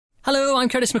Hello, I'm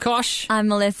Curtis McCosh. I'm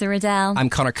Melissa Riddell. I'm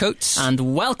Connor Coates.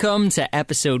 And welcome to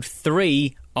episode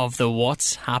 3 of the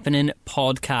What's Happening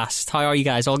podcast. How are you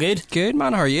guys? All good? Good,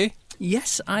 man. How are you?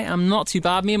 Yes, I am not too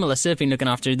bad. Me and Melissa have been looking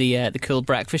after the cool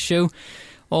breakfast show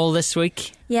all this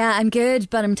week. Yeah, I'm good,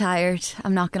 but I'm tired.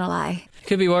 I'm not going to lie.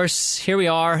 Could be worse. Here we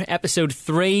are, episode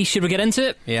 3. Should we get into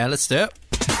it? Yeah, let's do it.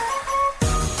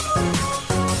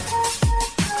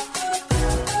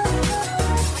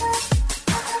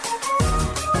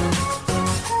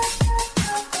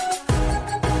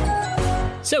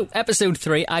 So, episode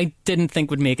 3, I didn't think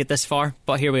we'd make it this far,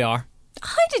 but here we are.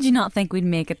 How did you not think we'd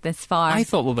make it this far? I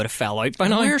thought we would have fell out by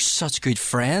now. We're such good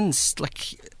friends.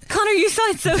 Connor, you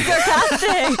sound so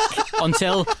sarcastic.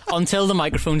 until the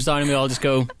microphone's down and we all just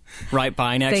go right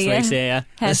by next week. So yeah.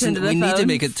 Listen, we need to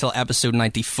make it till episode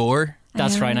 94.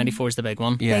 That's right, 94 is the big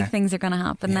one. Yeah. Big things are going to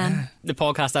happen then. The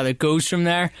podcast either goes from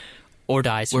there or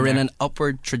dies from We're there. in an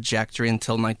upward trajectory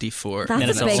until 94. That's Then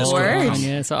a it's big all word. gone,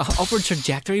 yeah. So upward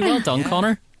trajectory. Well done,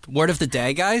 Connor. Word of the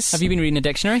day, guys. Have you been reading a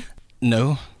dictionary?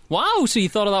 No. Wow, so you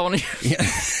thought of that one. Yeah.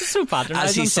 So patronising.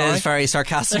 As he says very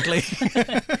sarcastically.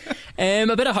 A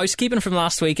bit of housekeeping from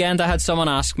last weekend. I had someone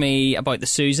ask me about the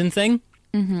Susan thing.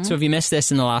 Mm-hmm. So if you missed this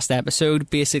in the last episode,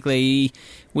 basically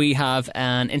we have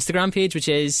an Instagram page which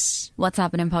is What's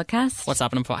Happening podcast? What's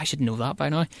Happening. I should know that by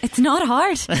now. It's not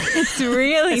hard. It's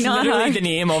really It's not literally hard. the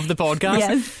name of the podcast.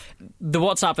 Yes. The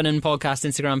What's Happening podcast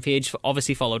Instagram page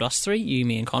obviously followed us three, you,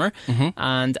 me and Connor,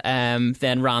 and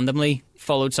then randomly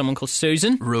followed someone called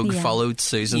Susan. Rogue Yeah. followed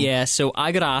Susan. Yeah, so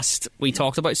I got asked, we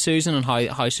talked about Susan and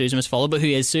how Susan was followed, but who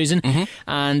is Susan?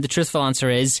 And the truthful answer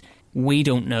is, we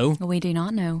don't know. We do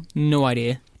not know. No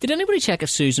idea. Did anybody check if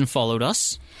Susan followed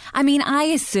us? I mean, I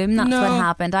assume that's No. what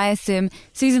happened. I assume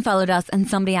Susan followed us and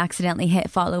somebody accidentally hit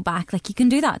follow back. Like, you can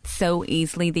do that so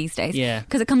easily these days. Yeah.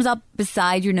 Because it comes up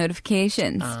beside your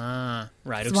notifications. Ah,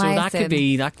 right. That's So why I that could assumed.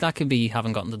 be that could be you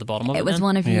haven't gotten to the bottom of it. It was then.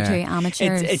 one of you Yeah. two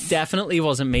amateurs. It definitely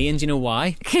wasn't me, and do you know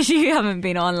why? Because you haven't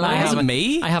been online. It wasn't haven't-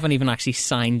 me. I haven't even actually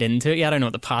signed into it yet. I don't know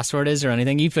what the password is or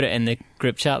anything. You put it in the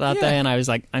group chat that Yeah. day, and I was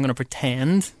like, I'm going to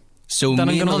pretend. So Then I'm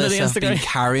me and going onto the Melissa have been Instagram.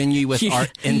 carrying you with Yeah. our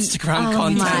Instagram Oh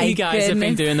content. my You guys have been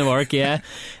goodness. doing the work, yeah.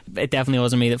 It definitely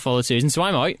wasn't me that followed Susan, so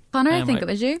I'm out. Connor, I am think out. it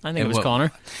was you. I think it was Well,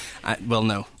 Connor. Well,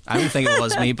 no. I don't think it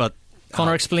was me, but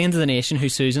Connor, explain to the nation who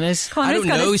Susan is. I Connor's don't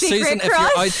got know, a secret Susan. If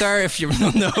crush. you're out there, if you're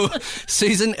no,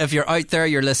 Susan, if you're out there,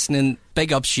 you're listening.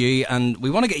 Big ups you, and we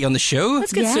want to get you on the show.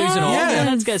 Let's get Yes. Susan on. Yeah.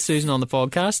 Let's get Susan on the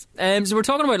podcast. So we're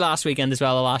talking about last weekend as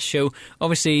well, the last show.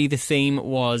 Obviously, the theme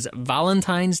was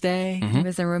Valentine's Day. It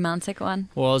was a romantic one.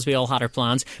 Was we all had our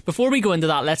plans. Before we go into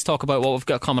that, let's talk about what we've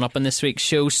got coming up in this week's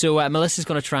show. So Melissa's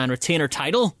going to try and retain her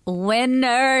title.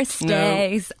 Winner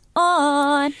stays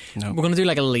on. No. We're going to do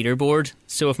like a leaderboard.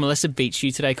 So if Melissa beats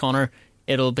you today, Connor,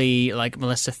 it'll be like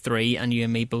Melissa 3 and you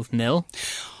and me both 0.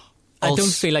 I Also-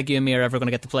 don't feel like you and me are ever going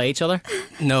to get to play each other.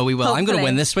 No, we will. I'm going to Hopefully.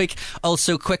 win this week.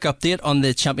 Also, quick update on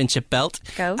the championship belt.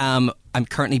 Go. I'm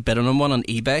currently bidding on one on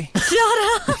eBay.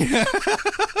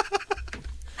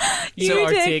 You You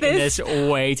are take taking this. this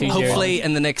way too seriously. Hopefully,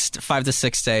 in the next 5 to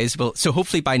 6 days,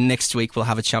 hopefully by next week we'll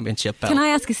have a championship belt. Can I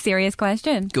ask a serious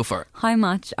question? Go for it. How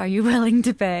much are you willing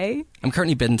to pay? I'm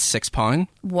currently bidding £6,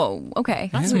 Whoa, okay.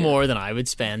 That's more than I would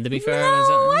spend, to be fair. No, is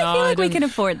it? I feel like we don't- can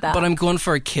afford that. but I'm going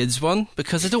for a kids one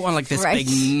because I don't want like this Right.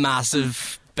 big,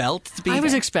 massive belt to be. I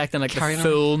was expecting like the Carrying on.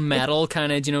 full metal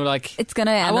kind of, you know, like It's going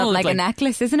to end wanna up look like a like-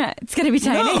 necklace, isn't it? It's going to be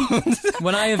tiny.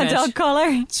 when I A eventually dog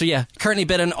collar. So yeah, currently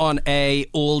bidding on a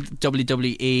old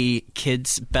WWE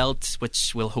kids belt,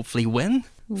 which will hopefully win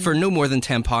for no more than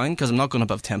 £10 because I'm not going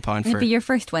above £10 It'd for be your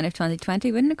first win of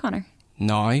 2020, wouldn't it, Connor?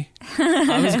 now.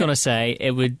 I was going to say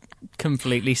it would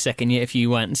completely sicken you if you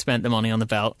went and spent the money on the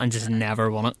belt and just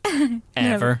never won it.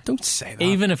 Ever. Don't say that.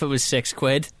 Even if it was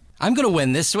 £6. I'm going to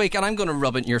win this week, and I'm going to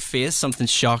rub it in your face, something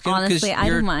shocking. 'cause Honestly, I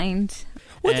you're- don't mind.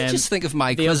 What did you think of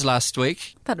my quiz last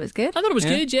week? Thought it was good. I thought it was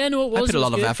Yeah. good, yeah, no, it was. I put it a was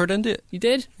lot of good. effort into it. You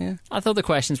did? Yeah. I thought the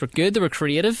questions were good, they were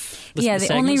creative. Yeah,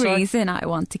 the only segments are. reason I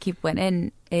want to keep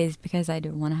winning is because I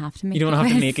don't want to have to make You don't a have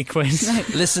to quiz. make a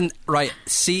quiz. Listen, right,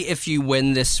 see if you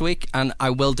win this week, and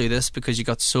I will do this because you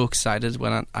got so excited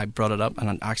when I brought it up and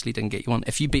I actually didn't get you one.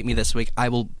 If you beat me this week, I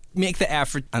will make the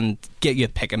effort and get you a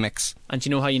pick a mix. And do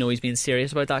you know how you know he's being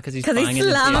serious about that? Because he's 'Cause he's banging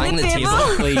the slamming the table.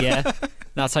 Exactly, yeah.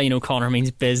 That's how you know Connor means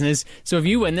business. So if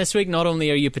you win this week, not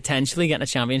only are you potentially getting a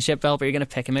championship belt, but you're going to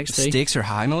pick a mix too. Stakes are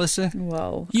high, Melissa.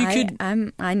 Whoa. You could-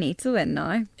 I need to win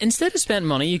now. Instead of spending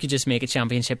money, you could just make a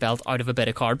championship belt out of a bit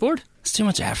of cardboard. It's too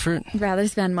much effort. I'd rather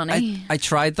spend money. I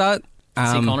tried that. See,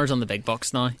 Connor's on the big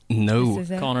bucks now. No. This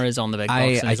is it. Connor is on the big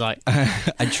bucks, and he's like,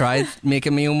 I tried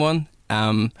making me own one.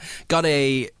 Got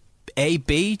a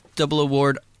B double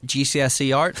award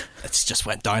GCSE art. It's just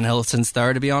went downhill since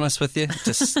there, to be honest with you.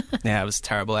 Just it was a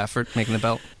terrible effort making the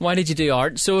belt. Why did you do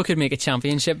art? So it could make a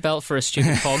championship belt for a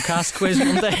stupid podcast quiz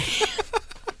one day.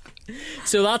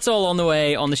 So that's all on the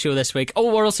way on the show this week.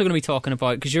 Oh, we're also going to be talking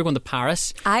about, because you're going to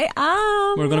Paris, I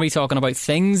am. we're going to be talking about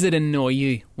things that annoy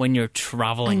you when you're I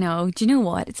travelling. know. Do you know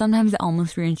what? Sometimes it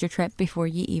almost ruins your trip before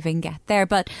you even get there,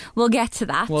 but we'll get to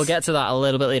that. We'll get to that a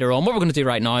little bit later on. What we're going to do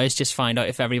right now is just find out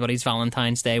if everybody's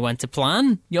Valentine's Day went to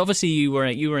plan. You were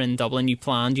in Dublin, you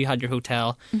planned, you had your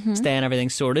hotel stay and everything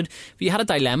sorted, but you had a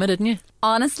dilemma, didn't you?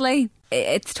 Honestly,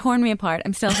 it's torn me apart.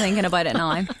 I'm still thinking about it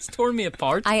now. It's torn me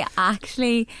apart. I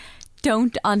actually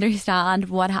don't understand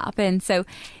what happened. So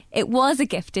it was a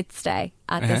gifted stay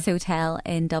at this hotel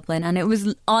in Dublin, and it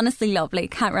was honestly lovely.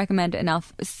 Can't recommend it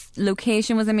enough.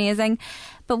 Location was amazing.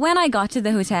 But when I got to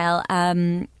the hotel,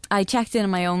 I checked in on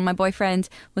my own. My boyfriend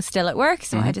was still at work,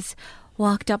 so I just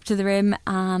walked up to the room,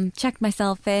 checked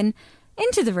myself into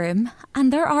the room,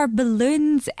 and there are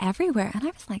balloons everywhere. And I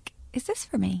was like, is this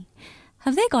for me?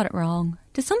 Have they got it wrong?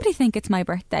 Does somebody think it's my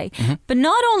birthday? But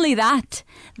not only that,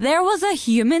 there was a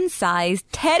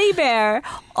human-sized teddy bear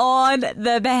on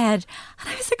the bed. And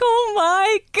I was like, oh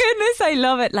my goodness, I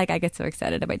love it. Like, I get so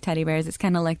excited about teddy bears. It's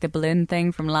kind of like the balloon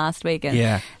thing from last week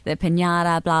and the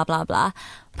piñata, blah, blah, blah.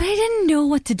 But I didn't know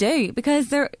what to do because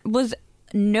there was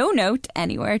no note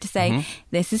anywhere to say,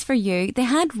 this is for you. They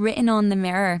had written on the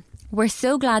mirror, we're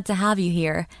so glad to have you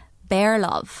here, bear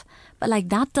love. But like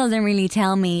that doesn't really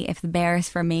tell me if the bear is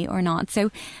for me or not. So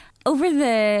over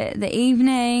the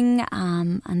evening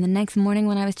and the next morning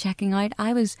when I was checking out,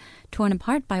 I was torn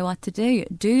apart by what to do.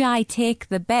 Do I take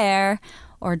the bear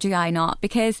or do I not?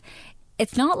 Because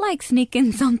it's not like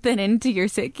sneaking something into your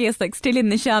suitcase, like stealing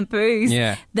the shampoos.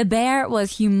 Yeah. The bear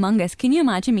was humongous. Can you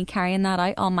imagine me carrying that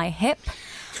out on my hip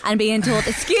and being told,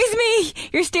 excuse me,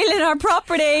 you're stealing our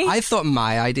property? I thought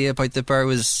my idea about the bear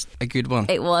was a good one.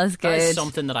 It was good. That is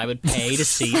something that I would pay to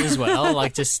see as well.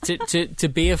 Like just to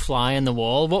be a fly in the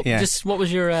wall. What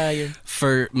was your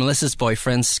For Melissa's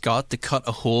boyfriend Scott to cut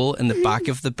a hole in the back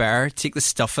of the bear, take the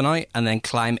stuffing out, and then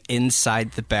climb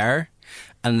inside the bear,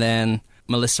 and then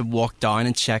Melissa walked down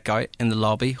and check out in the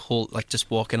lobby, just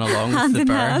walking along with the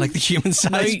bear, like the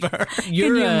human-sized bear. Can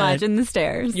you imagine the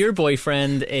stairs? Your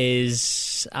boyfriend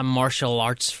is a martial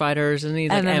arts fighter, isn't he?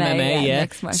 Like MMA,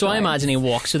 yeah. So I imagine he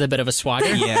walks with a bit of a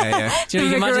swagger. Yeah. Do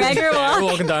you imagine the bear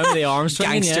walking down with the arms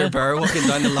swinging? Gangster bear walking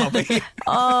down the lobby.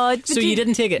 So you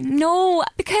didn't take it? No,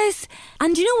 because,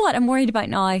 and do you know what I'm worried about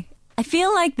now? I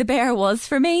feel like the bear was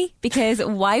for me, because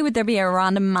why would there be a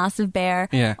random massive bear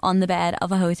on the bed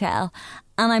of a hotel?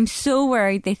 And I'm so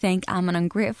worried they think I'm an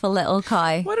ungrateful little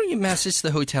cow. Why don't you message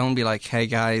the hotel and be like, hey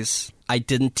guys, I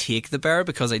didn't take the bear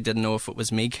because I didn't know if it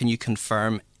was me. Can you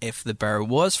confirm if the bear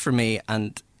was for me?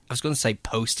 And I was going to say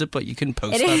post it, but you can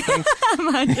post that thing.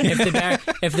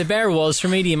 If the bear was for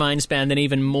me, do you mind spending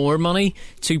even more money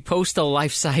to post a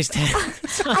life-size teddy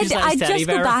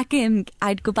bear?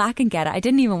 I'd go back and get it. I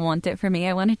didn't even want it for me.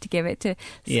 I wanted to give it to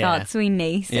Scott's wee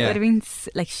niece. It would have been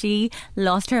like she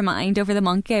lost her mind over the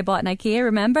monkey I bought in IKEA,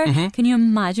 remember? Can you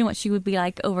imagine what she would be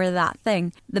like over that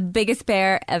thing? The biggest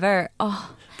bear ever.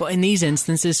 Oh. But in these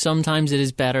instances, sometimes it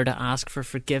is better to ask for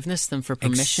forgiveness than for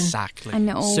permission. Exactly. I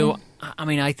know. So, I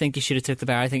mean, I think you should have took the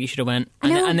bear. I think you should have went.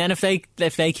 And then if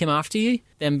they came after you,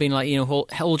 then being like,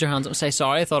 hold your hands up and say,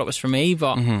 sorry, I thought it was for me.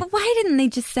 But why didn't they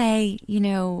just say,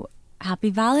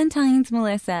 Happy Valentine's,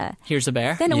 Melissa? Here's the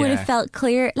bear. Then it would have felt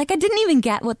clear. Like, I didn't even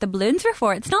get what the balloons were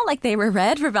for. It's not like they were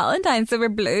red for Valentine's. They were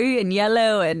blue and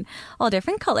yellow and all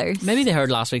different colours. Maybe they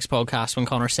heard last week's podcast when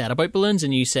Connor said about balloons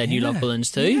and you said you love balloons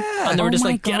too. Yeah. And they were just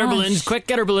like, gosh. get our balloons, quick,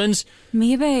 get our balloons.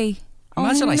 Maybe.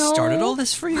 Imagine I no. started all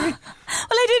this for you. Well,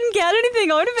 I didn't get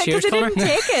anything out of it Cheers, because I didn't Connor.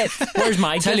 take it. Where's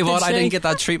my Tell you gifted what, I stay? didn't get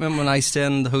that treatment when I stayed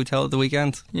in the hotel at the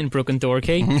weekend. In Broken Door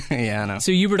Key. Yeah, I know.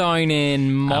 So you were down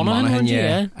in Monaghan, weren't you?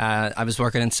 yeah. I was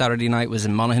working in Saturday night, was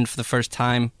in Monaghan for the first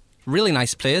time. Really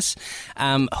nice place.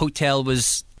 Hotel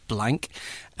was blank.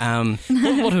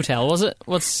 What hotel was it?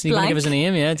 You going to give us a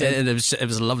name? Yeah, It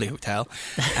was a lovely hotel.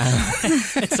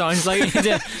 it sounds like it.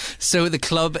 Yeah. So the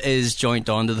club is joint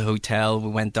on to the hotel. We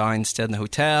went down, stayed in the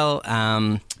hotel.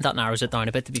 That narrows it down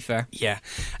a bit, to be fair. Yeah,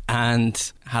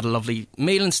 and had a lovely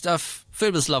meal and stuff.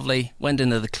 Food was lovely. Went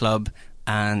into the club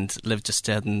and Liv just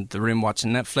stayed in the room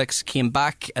watching Netflix. Came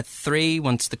back at 3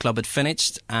 once the club had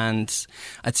finished, and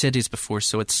I'd said this before,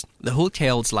 so the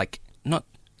hotel's like not.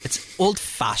 It's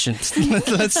old-fashioned.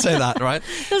 Let's say that, right?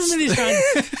 Doesn't he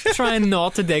trying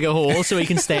not to dig a hole so he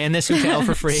can stay in this hotel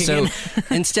for free So again?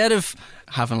 instead of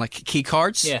having like key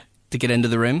cards to get into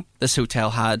the room, this hotel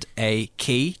had a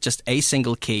key, just a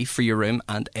single key for your room,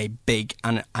 and a big,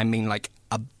 and I mean like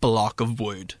a block of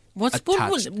wood.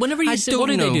 Whenever you I say, don't what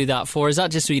do know. they do that for? Is that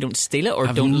just so you don't steal it or I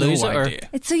have don't no lose it? idea.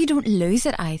 It's so you don't lose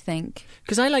it, I think.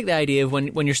 Because I like the idea of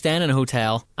when you're staying in a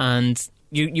hotel and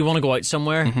you want to go out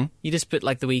somewhere, you just put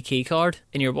like the wee key card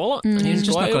in your wallet and you Just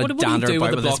go not out. going What to do you dander do about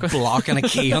with with the this block? block and a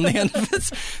key on the end of it.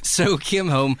 So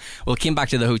came back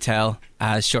to the hotel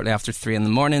shortly after 3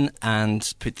 a.m.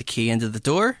 and put the key into the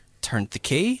door, turned the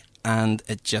key, and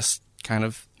it just kind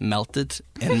of melted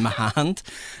in my hand,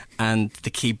 and the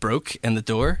key broke in the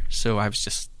door. So I was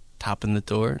just tapping the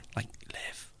door like,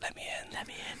 Liv, let me in.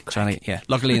 Trying to, yeah.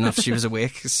 Luckily enough, she was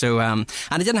awake. So and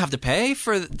I didn't have to pay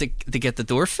to get the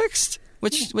door fixed,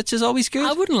 which is always good.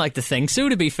 I wouldn't like to think so,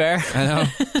 to be fair. I know.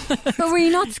 But were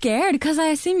you not scared? Because I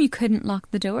assume you couldn't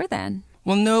lock the door then.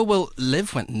 Well, no. Well,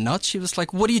 Liv went nuts. She was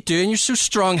like, "What are you doing? You're so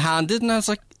strong-handed." And I was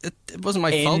like, "It wasn't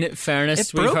my fault." In fairness,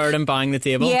 It we've broke. heard him bang the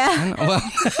table. Yeah.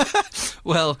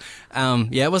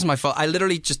 Yeah, it wasn't my fault. I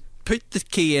literally just put the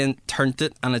key in, turned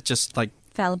it, and it just like,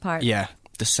 Fell apart. yeah,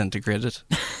 disintegrated.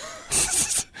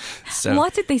 So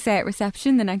What did they say at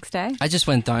reception the next day? I just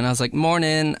went down. I was like,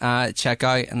 "Morning, check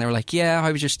out," and they were like, "Yeah,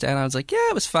 how was your stay?" And I was like, "Yeah,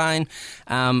 it was fine,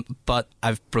 but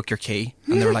I've broke your key."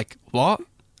 And they were like, "What?"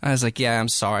 I was like, "Yeah, I'm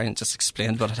sorry," and just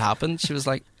explained what had happened. She was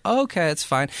like, "Oh, okay, it's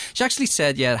fine." She actually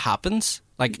said, "Yeah, it happens."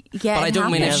 Like, Yeah, but it I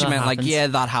don't mean if happens. she Yeah, meant that like, happens. "Yeah,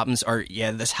 that happens," or "Yeah,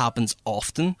 this happens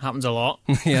often." Happens a lot.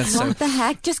 Yeah, so What the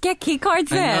heck? Just get key cards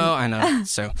then. I know.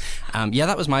 So, yeah,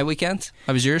 that was my weekend.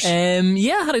 How was yours?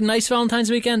 Yeah, I had a nice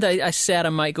Valentine's weekend. I said I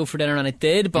might go for dinner and I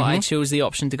did, but I Mm-hmm. chose the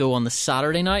option to go on the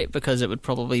Saturday night because it would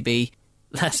probably be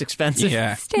less expensive.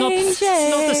 Yeah. Not to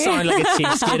Stingy. sound like a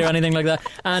cheapskate or anything like that.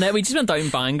 And we just went out in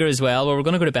Bangor as well, where we're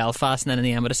going to go to Belfast, and then in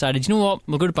the end we decided, you know what,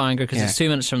 we'll go to Bangor because Yeah. it's 2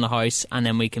 minutes from the house, and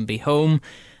then we can be home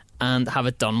and have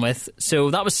it done with.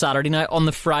 So that was Saturday night. On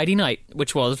the Friday night,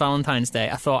 which was Valentine's Day,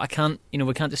 I thought we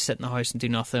can't just sit in the house and do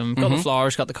nothing. Got the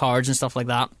flowers, got the cards and stuff like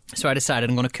that. So I decided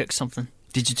I'm going to cook something.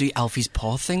 Did you do Alfie's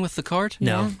paw thing with the card?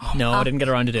 No, I didn't get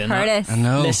around to doing that. Curtis. I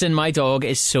know. Listen, my dog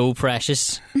is so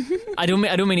precious. I don't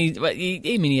mean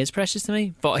he is precious to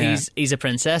me, but Yeah. he's a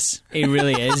princess. He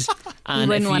really is. You And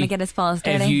wouldn't if want to get his paws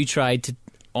dirty. If you tried to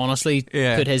honestly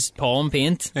Yeah. put his paw in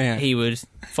paint, Yeah. he would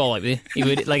fall out with you.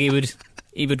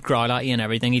 He would growl at you and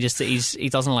everything. He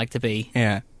doesn't like to be,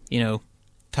 Yeah.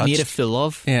 Touched. made a fool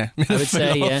of. Yeah. I would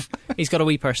say, yeah. He's got a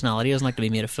wee personality. He doesn't like to be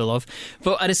made a fool of.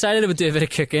 But I decided I would do a bit of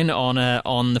cooking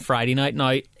on the Friday night.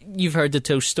 Now, you've heard the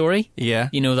toast story. Yeah.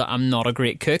 You know that I'm not a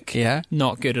great cook. Yeah.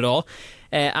 Not good at all.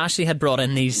 Ashley had brought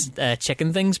in these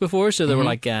chicken things before, so they were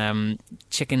like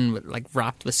chicken like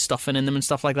wrapped with stuffing in them and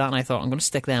stuff like that. And I thought I'm going to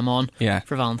stick them on Yeah.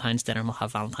 for Valentine's dinner, and we'll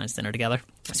have Valentine's dinner together.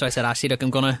 So I said, Ashley, look, I'm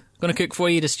gonna cook for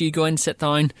you. Just you go in, sit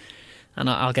down, and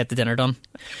I'll get the dinner done.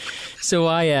 So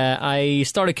I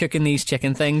started cooking these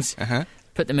chicken things. Uh-huh.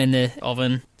 Put them in the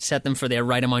oven, set them for the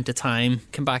right amount of time,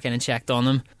 come back in and checked on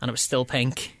them, and it was still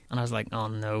pink. And I was like, oh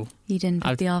no. You didn't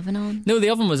put the oven on? No, the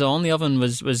oven was on. The oven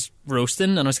was roasting,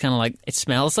 and I was kind of like, it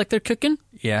smells like they're cooking,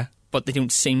 Yeah. but they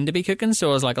don't seem to be cooking. So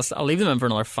I was like, I'll leave them in for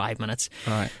another 5 minutes.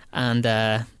 Right. And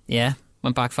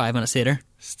went back 5 minutes later,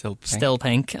 Still pink. still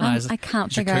pink. And I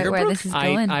can't figure out where this is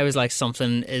going. I was like,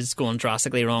 something is going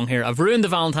drastically wrong here. I've ruined the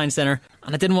Valentine's dinner,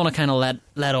 and I didn't want to kind of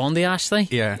let on to Ashley.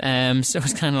 Yeah. So it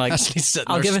was kind of like, Ashley's sitting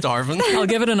I'll there give starving. I'll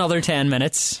give it another 10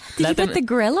 minutes. Did you put the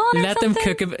grill on or Let them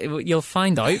something? cook it. You'll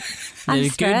find out. I'm The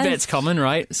good stressed. bit's coming,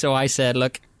 right? So I said,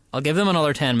 look, I'll give them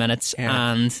another 10 minutes,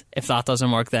 Yeah. and if that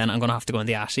doesn't work, then I'm going to have to go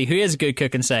into Ashley, who is a good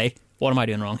cook, and say, what am I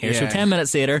doing wrong here? So Yeah. 10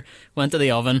 minutes later, went to the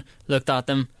oven, looked at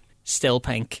them, still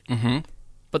pink. Mm-hmm.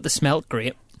 But they smelt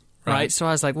great. Right. Right. So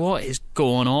I was like, what is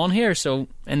going on here? So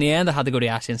in the end, I had to go to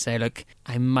Ashley and say, look,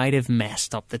 I might have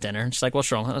messed up the dinner. And she's like,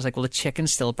 what's wrong? I was like, well, the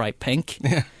chicken's still bright pink.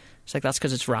 Yeah. She's like, that's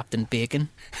because it's wrapped in bacon.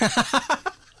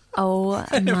 Oh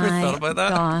never my thought about that.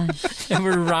 gosh. They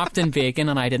were wrapped in bacon,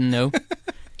 and I didn't know.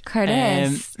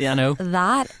 Curtis, Yeah, I know.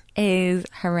 that is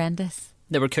horrendous.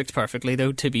 They were cooked perfectly,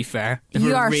 though, to be fair. They You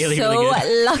were are really, so really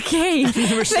good. lucky.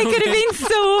 They were so They could have good. been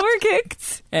so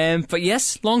overcooked. But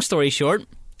yes, long story short,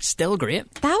 still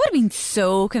great. That would have been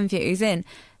so confusing.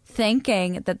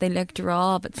 Thinking that they looked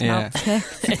raw but smelled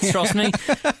cooked. Trust me,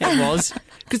 it was.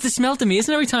 Because they smelled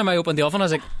amazing every time I opened the oven. I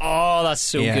was like, oh, that's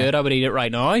so Yeah. good. I would eat it right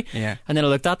now. Yeah. And then I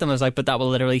looked at them and I was like, but that will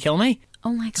literally kill me.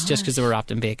 Oh my god. It's just because they were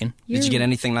wrapped in bacon. Did you get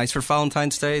anything nice for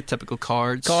Valentine's Day? Typical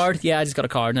cards? Card, yeah, I just got a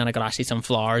card, and then I got actually some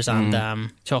flowers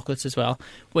and chocolates as well.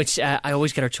 Which I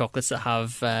always get her chocolates that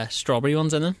have strawberry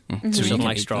ones in them. So you she doesn't can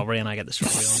like eat strawberry, and I get the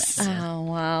strawberry ones. Oh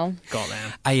wow. Got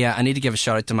them. I need to give a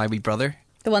shout out to my wee brother.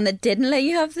 The one that didn't let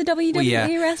you have the WWE Well, yeah.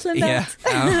 wrestling Yeah.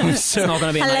 belt. It's not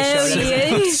going to be a nice Hello shout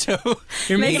to out. you. So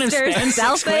You're making him Mr. spend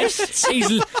Selfish.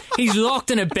 £6. He's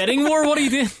locked in a bidding war. What are you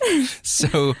doing?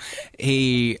 So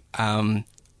he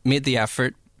made the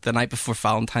effort the day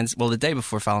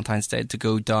before Valentine's Day to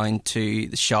go down to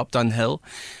the shop down the hill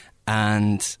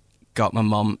and got my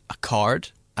mum a card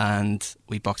and a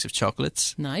wee box of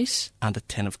chocolates. Nice. And a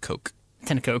tin of Coke.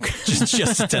 Tin of Coke.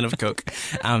 just a tin of Coke.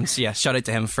 So yeah, shout out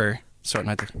to him for sorting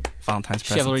out the Valentine's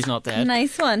present. Chivalry's not dead.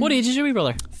 Nice one. What age is your wee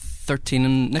brother? 13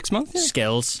 in next month. Yeah.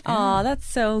 Skills. Oh, that's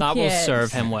so That cute. will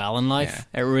serve him well in life.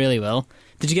 It really will.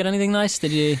 Did you get anything nice?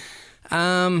 Did you?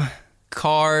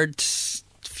 Cards,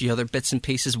 a few other bits and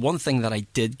pieces. One thing that I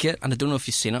did get, and I don't know if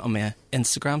you've seen it on my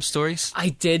Instagram stories. I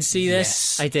did see this.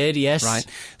 Yes. I did, yes. Right.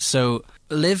 So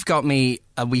Liv got me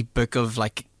a wee book of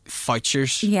like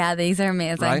vouchers. Yeah, these are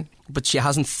amazing. Right. But she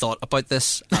hasn't thought about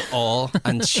this at all,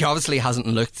 and she obviously hasn't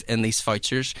looked in these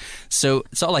vouchers. So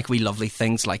it's all like wee lovely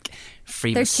things like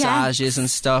free They're massages checks. and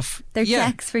stuff. They're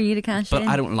checks for you to cash But in.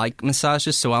 I don't like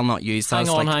massages, so I'll not use that. Hang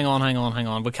It's on, like, hang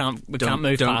on. We can't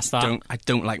move past that. I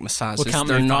don't like massages. We can't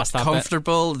They're move not past that bit.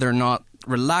 comfortable. They're not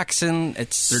relaxing.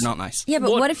 They're not nice. Yeah,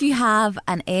 but What- what if you have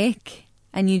an ache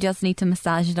and you just need to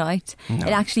massage it out? No.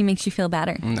 It actually makes you feel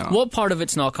better. No. What part of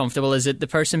it's not comfortable? Is it the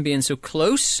person being so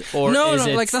close, or No, is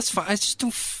it like that's fine. I just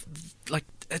don't like.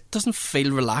 It doesn't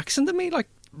feel relaxing to me. Like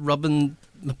rubbing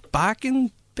my back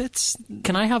in bits.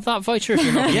 Can I have that voucher if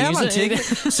you're not going to Yeah, use man, it? take it.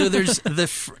 So there's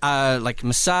the like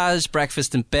massage,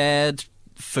 breakfast in bed,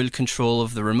 full control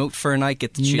of the remote for a night,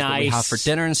 get to choose what we Nice. have for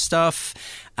dinner and stuff.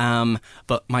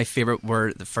 But my favourite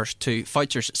were the first two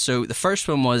vouchers. So the first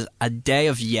one was a day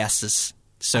of yeses.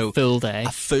 So Full day.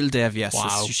 a full day of yeses. Wow.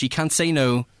 So she can't say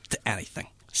no to anything.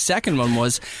 Second one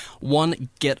was one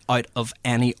get out of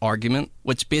any argument,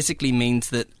 which basically means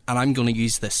that, and I'm going to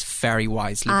use this very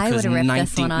wisely I because would've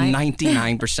ripped this one out.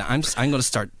 99%, I'm going to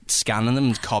start scanning them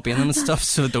and copying them and stuff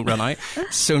so they don't run out.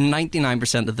 So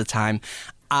 99% of the time,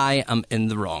 I am in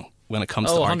the wrong when it comes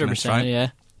to 100%, arguments, right? yeah.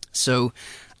 So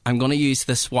I'm going to use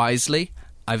this wisely.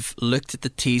 I've looked at the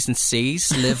T's and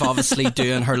C's. Liv, obviously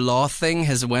doing her law thing,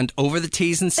 has went over the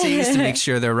T's and C's to make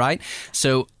sure they're right.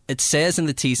 So it says in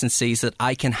the T's and C's that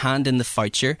I can hand in the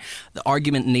voucher. The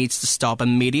argument needs to stop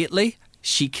immediately.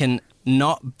 She can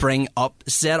not bring up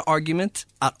said argument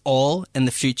at all in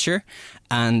the future,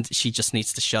 and she just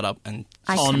needs to shut up and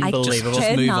Unbelievable. Just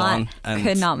could move not, on and-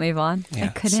 could not move on. I yeah,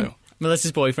 couldn't. so.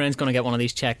 Melissa's boyfriend's going to get one of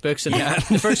these checkbooks, and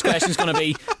the first question's going to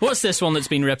be, "What's this one that's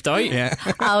been ripped out?" Yeah.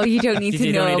 Oh, you don't need to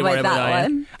You don't know need to worry about about that that,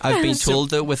 one. I've been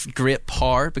told that with great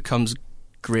power becomes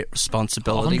great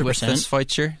responsibility with 100%. this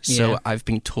voucher. So Yeah. I've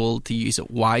been told to use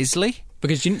it wisely.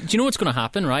 Because do you know what's going to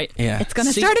happen, right? Yeah. It's going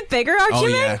to See- start a bigger Oh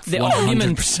argument. yeah. The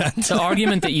 100%. the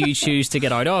argument that you choose to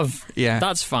get out of, Yeah.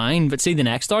 that's fine. But see, the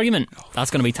next argument,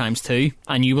 that's going to be times 2,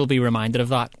 and you will be reminded of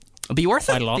that It'll be worth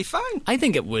it. quite a lot. Be fine. I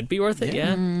think it would be worth it,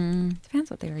 yeah. Depends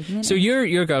what the argument So is.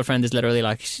 your girlfriend is literally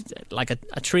like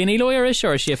a trainee lawyer-ish,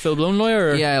 or is she a full-blown lawyer?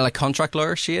 Or, Yeah, like contract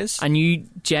lawyer she is. And you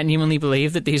genuinely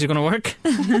believe that these are going to work?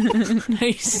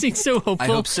 He's so hopeful. I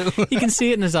hope so. You can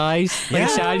see it in his eyes. Like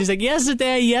a child, he's like, yes, a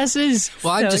day, yeses.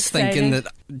 Well, I'm So just thinking excited.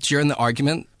 that during the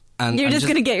argument, and You're I'm just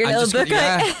gonna get your I'm little just book gonna-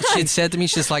 out. Yeah, she had said to me,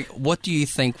 she's like, "What do you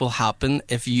think will happen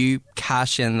if you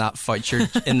cash in that voucher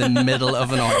in the middle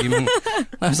of an argument?" And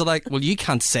I was like, "Well, you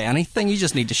can't say anything. You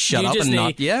just need to shut You up just and need-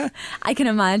 not." Yeah, I can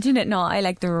imagine it now,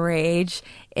 like the rage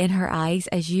in her eyes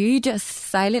as you just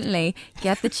silently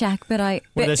get the checkbook out,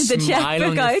 With a the smile on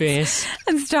checkbook your out face.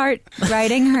 and start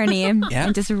writing her name Yeah.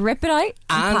 and just rip it out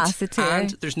and pass it to her.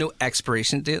 and there's no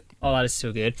expiration date. Oh, that is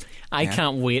so good. I Yeah.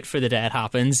 can't wait for the day it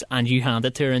happens and you hand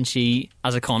it to her and she,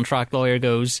 as a contract lawyer,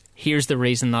 goes, here's the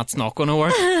reason that's not going to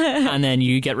work. And then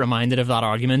you get reminded of that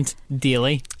argument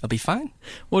daily. It'll be fine.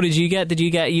 What did you get? Did you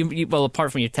get, well,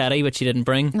 apart from your teddy, which you didn't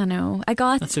bring? I know. I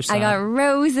got That's so I got sad.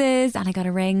 roses and I got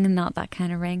a ring, not that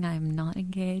kind of ring. I'm not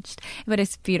engaged. But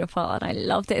it's beautiful and I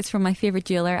loved it. It's from my favourite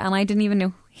jeweller and I didn't even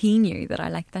know he knew that I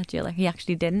liked that jeweller. He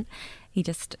actually didn't.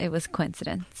 It was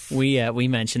coincidence. We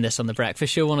mentioned this on the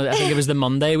breakfast show. I think it was the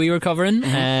Monday we were covering,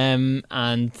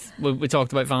 and we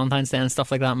talked about Valentine's Day and stuff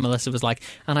like that. And Melissa was like,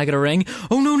 "And I got a ring."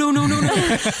 Oh no!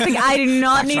 Like, I do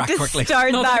not need Backtrack to quickly.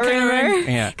 start Not that that kind of rumor. ring.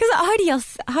 Yeah.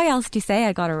 Because how else do you say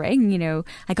I got a ring? You know,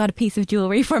 I got a piece of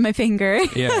jewellery for my finger.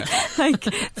 Yeah. Like,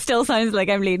 still sounds like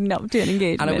I'm leading up to an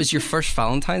engagement. And it was your first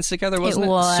Valentine's together, wasn't it?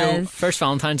 was. First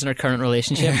Valentine's in our current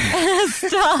relationship.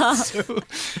 Stop.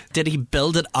 Did he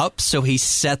build it up so he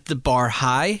set the bar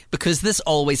high? Because this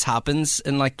always happens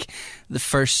in like the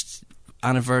first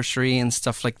anniversary and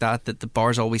stuff like that the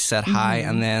bar's always set high,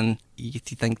 and then you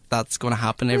think that's going to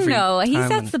happen every No, he time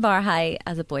sets the bar high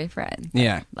as a boyfriend.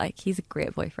 Yeah. Like, he's a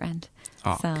great boyfriend.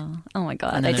 Oh. So, oh my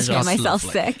God, And I then just there's made myself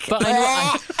lovely. sick. But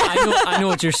I know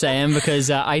what you're saying,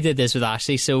 because I did this with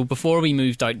Ashley. So before we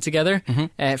moved out together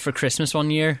for Christmas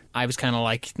one year, I was kind of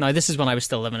like, now this is when I was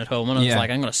still living at home, and I was Yeah. like,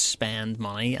 I'm going to spend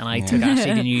money, and I took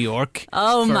Ashley to New York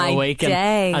Oh for my a week, and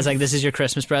days. I was like, this is your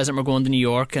Christmas present, we're going to New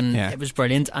York, and Yeah. it was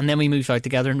brilliant. And then we moved out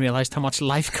together and realised how much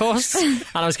life costs, and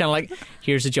I was kind of like,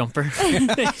 here's a jumper.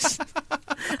 Happy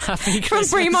From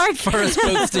Christmas. Primark. For us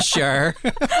both to share.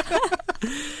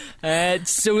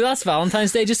 So that's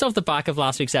Valentine's Day. Just off the back of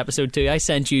last week's episode too, I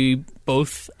sent you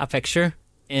both a picture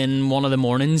in one of the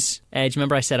mornings. Do you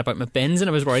remember I said about my bins and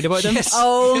I was worried about them? Yes.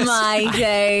 Oh my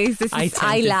days. I I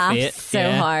tempted laughed fate, so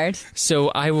yeah. hard. So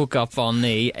I woke up on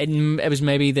it was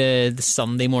maybe the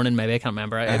Sunday morning, maybe, I can't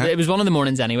remember. It was one of the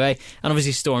mornings anyway, and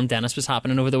obviously Storm Dennis was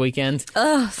happening over the weekend.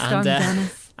 Oh, Storm And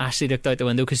Dennis. Ashley looked out the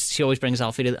window because she always brings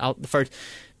Alfie out the first.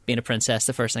 Being a princess,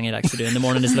 the first thing he likes to do in the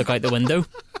morning is look out the window.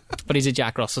 But he's a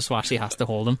Jack Russell, so Ashley has to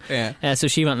hold him. Yeah. So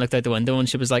she went and looked out the window and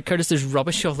she was like, Curtis, there's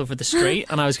rubbish all over the street.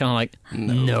 And I was kind of like,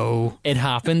 no, it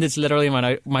happened. It's literally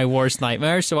my worst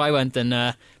nightmare. So I went and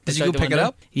Did you looked go out the pick it window.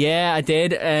 up? Yeah, I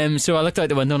did. So I looked out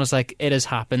the window and I was like, it has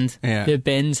happened. Yeah. The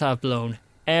bins have blown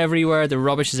everywhere. The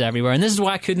rubbish is everywhere. And this is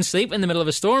why I couldn't sleep in the middle of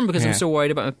a storm, because I'm Yeah. so worried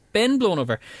about my bin blowing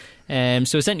over.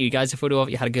 So I sent you guys a photo of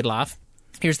it. You had a good laugh.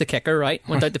 Here's the kicker, right?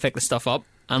 Went out to pick the stuff up,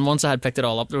 and once I had picked it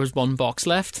all up, there was one box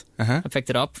left. I picked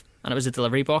it up, and it was a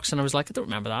delivery box, and I was like, I don't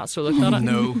remember that, so I looked at it.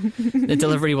 No. The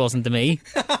delivery wasn't to me.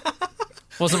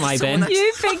 Wasn't my bin.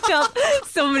 You picked up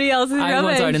somebody else's I rubbish.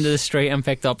 went out into the street and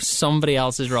picked up somebody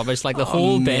else's rubbish. Like the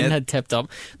whole bin mate. had tipped up.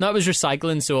 No, it was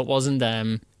recycling, so it wasn't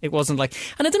like.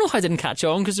 And I don't know how I didn't catch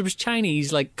on, because there was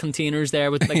Chinese like containers there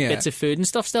with like Yeah. bits of food and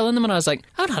stuff still in them, and I was like,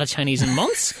 I haven't had a Chinese in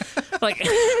months. Like,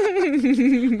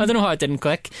 I don't know how it didn't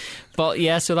click, but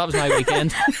yeah. So that was my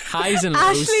weekend. Highs and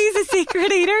lows. Ashley's a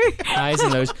secret eater. Highs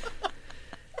and lows.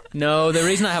 No, the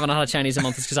reason I haven't had a Chinese in a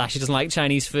month is because Ashley doesn't like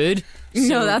Chinese food.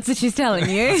 No, that's what she's telling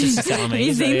you. That's what she's telling me,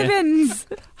 You so seen yeah. the bins.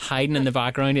 Hiding in the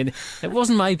background. It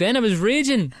wasn't my bin. I was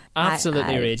raging.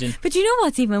 Absolutely raging. But you know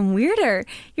what's even weirder?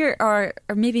 Or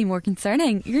maybe more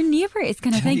concerning? Your neighbour is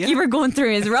going to think Yeah. you were going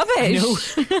through his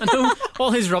rubbish. I know.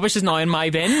 All his rubbish is now in my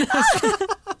bin.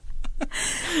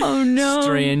 Oh no.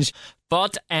 Strange.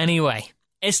 But anyway,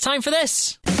 it's time for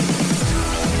this.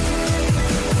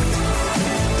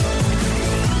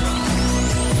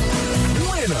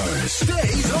 Winner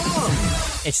stays on.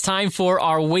 It's time for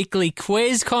our weekly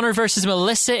quiz. Connor versus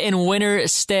Melissa in Winner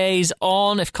Stays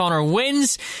On. If Connor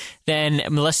wins, then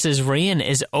Melissa's reign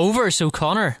is over. So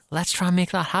Connor, let's try and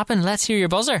make that happen. Let's hear your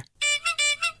buzzer.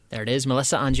 There it is,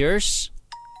 Melissa, and yours.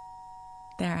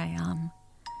 There I am.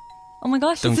 Oh my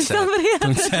gosh, Don't this is say it. somebody else.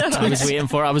 Don't say it. I was waiting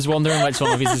for it. I was wondering which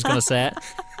one of you was going to say it.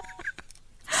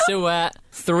 So,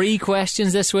 3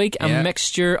 questions this week, a Yeah.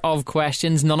 mixture of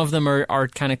questions. None of them are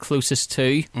kind of closest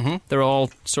to. They're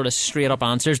all sort of straight up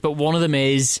answers, but one of them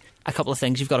is a couple of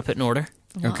things you've got to put in order.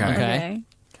 Okay. Okay.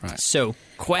 So,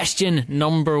 question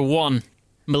number 1.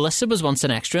 Melissa was once an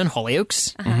extra in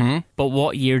Hollyoaks, but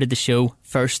what year did the show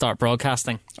first start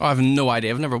broadcasting? Oh, I have no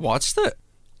idea. I've never watched it.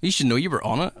 You should know you were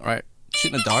on it. Right.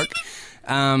 Shooting in the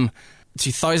dark.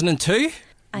 2002?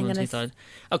 I'm gonna. 2000.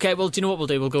 Okay, well, do you know what we'll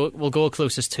do? We'll go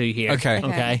closest to here. Okay.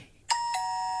 Okay.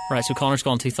 Right, so Connor's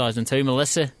gone 2002.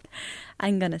 Melissa?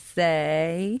 I'm gonna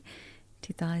say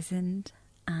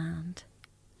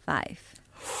 2005.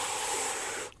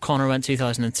 Connor went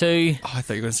 2002. Oh, I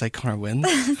thought you were going to say Connor wins.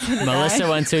 Melissa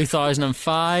went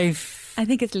 2005. I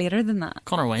think it's later than that.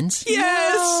 Connor wins.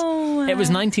 Yes! Oh, It was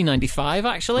 1995,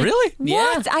 actually. Really?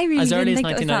 Yeah. What? I really as early didn't as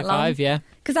think it was that 1995, yeah.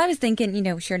 Because I was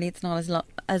thinking, surely it's not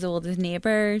as old as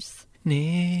Neighbours.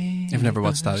 I've never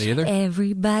watched that either.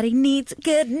 Everybody needs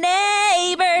good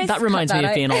neighbours. That reminds Cut me that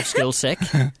of out. being off school sick.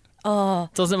 Oh,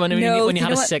 Doesn't it? When No, you do had you a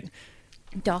know what? sick...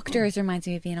 Doctors reminds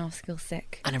me of being off school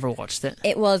sick. I never watched it.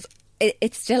 It was.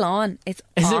 It's still on. It's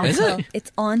Is it awful. really?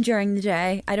 It's on during the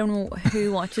day. I don't know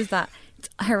who watches that. It's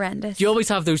horrendous. Do you always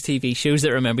have those TV shows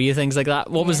that remember you, things like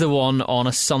that? What was the one on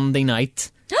a Sunday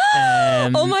night?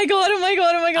 Oh my god!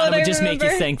 And it would just make you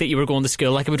think that you were going to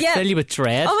school. Like, it would Yeah. fill you with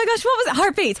dread. Oh my gosh! What was it?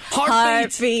 Heartbeat.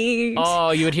 Heartbeat.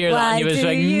 Oh, you would hear that and you would be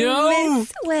like, no!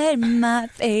 Miss when my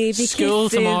baby School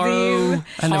kisses tomorrow. you?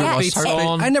 I never Heartbeat's watched Heartbeat.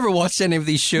 on. I never watched any of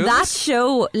these shows. That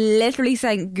show literally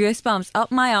sent goosebumps up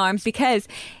my arms because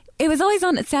it was always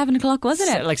on at 7 o'clock,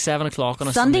 wasn't it? Like 7 o'clock on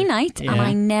a Sunday night, Yeah. and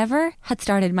I never had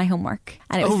started my homework.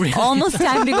 And it was really? almost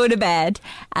time to go to bed.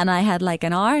 And I had like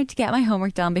an hour to get my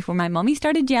homework done before my mummy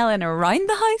started yelling around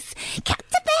the house, get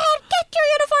to bed, get your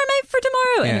uniform out for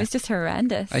tomorrow. And Yeah. it was just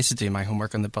horrendous. I used to do my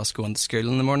homework on the bus going to school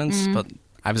in the mornings, but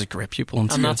I was a great pupil in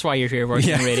And school. that's why you're here working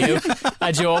Yeah. in radio.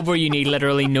 A job where you need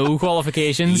literally no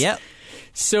qualifications. Yep.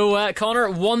 So, Connor,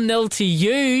 1-0 to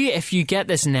you. If you get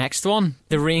this next one,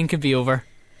 the reign could be over.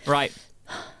 Right.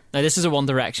 Now, this is a One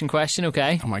Direction question,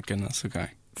 okay? Oh my goodness,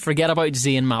 okay. Forget about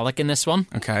Zayn Malik in this one.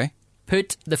 Okay.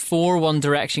 Put the 4 One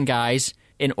Direction guys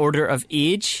in order of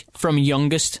age from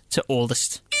youngest to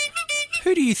oldest.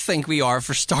 Who do you think we are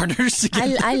for starters?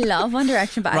 I love One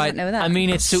Direction, but I Right. don't know that. I mean,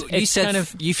 it's, So you it's said kind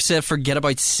of... you've said forget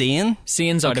about Zayn.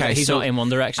 Zayn's out of it. He's so not in One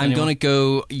Direction I'm anymore. going to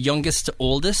go youngest to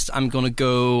oldest. I'm going to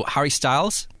go Harry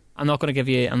Styles. I'm not going to give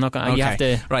you... I'm not going to... You have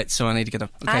to... Right, so I need to get them.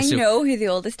 Okay, I so know who the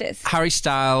oldest is. Harry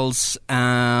Styles,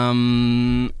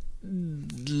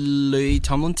 Louis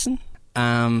Tomlinson.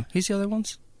 Who's the other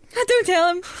ones? Don't tell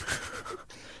him.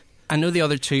 I know the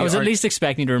other two. I was are, at least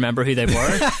expecting you to remember who they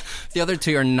were. the other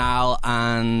two are Niall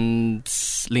and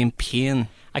Liam Payne.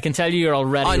 I can tell you you're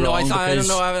already Oh no, wrong I don't because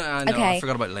know. I know. Okay. I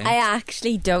forgot about Liam. I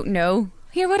actually don't know.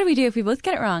 Here, what do we do if we both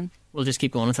get it wrong? we'll just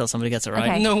keep going until somebody gets it right.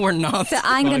 Okay. No, we're not. So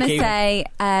I'm Well, going to okay.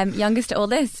 say youngest to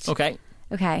oldest. Okay.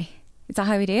 Okay. Is that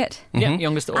how we do it? Yeah,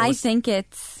 youngest to I oldest. think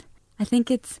it's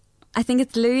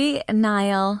Louis,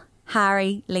 Niall,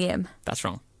 Harry, Liam. That's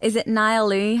wrong. Is it Niall,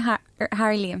 Louis,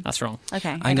 Harry, Liam? That's wrong.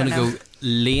 Okay. I'm going to go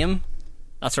Liam.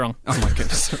 That's wrong. Oh my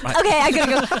goodness. Right. Okay, I'm going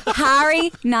to go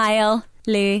Harry, Niall,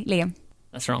 Louis, Liam.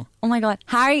 That's wrong. Oh my god.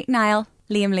 Harry, Niall,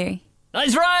 Liam, Louis.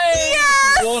 That's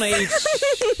right! One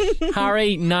each.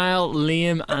 Harry, Niall,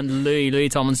 Liam, and Louis. Louis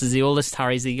Tomlinson is the oldest.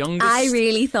 Harry's the youngest. I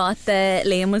really thought that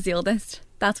Liam was the oldest.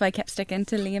 That's why I kept sticking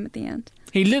to Liam at the end.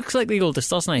 He looks like the oldest,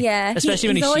 doesn't he? Yeah. Especially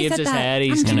when he he's always shaves said his that. head.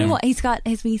 He's and do kind you of... know what? He's got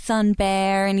his wee son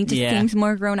Bear and he just Yeah. seems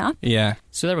more grown up. Yeah.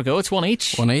 So there we go. It's one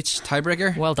each. One each.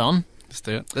 Tiebreaker. Well done. Let's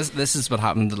do it. This is what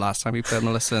happened the last time we played,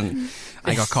 Melissa. And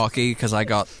I got cocky because I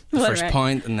got the What, first right?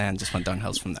 point and then just went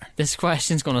downhills from there. This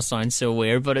question's going to sound so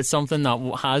weird, but it's something that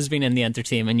has been in the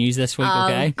entertainment news this week,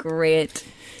 okay? Oh, great.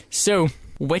 So,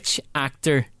 which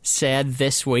actor said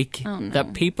this week Oh, no.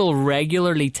 that people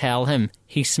regularly tell him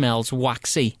he smells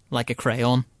waxy like a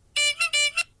crayon?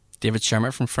 David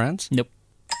Schwimmer from Friends. Nope.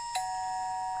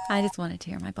 I just wanted to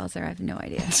hear my buzzer. I have no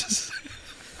idea.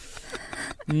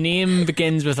 Name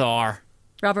begins with R.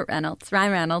 Robert Reynolds.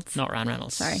 Ryan Reynolds. Not Ryan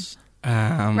Reynolds. Sorry.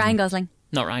 Ryan. Ryan Gosling.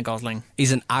 Not Ryan Gosling.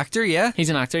 He's an actor, yeah? He's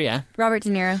an actor, yeah. Robert De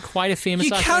Niro. Quite a famous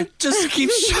You actor. can't just keep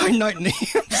shouting out names.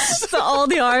 So all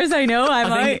the R's I know,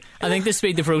 I'm I think to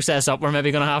speed the process up, we're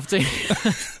maybe going to have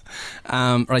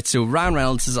to. Right, so Ryan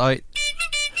Reynolds is out.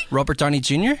 Robert Downey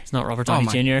Jr.? It's not Robert Downey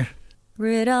my- Jr.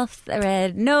 Rudolph the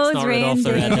Red-Nosed It's not Rudolph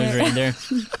the Reindeer. Red-Nosed Reindeer.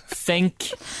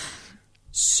 Think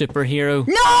superhero.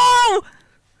 No!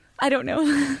 I don't know.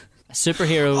 A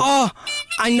superhero. Oh,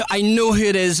 I know who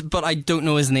it is, but I don't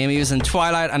know his name. He was in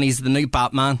Twilight and he's the new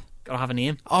Batman. Gotta have a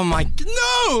name. Oh my...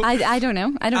 No! I don't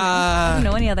know. I don't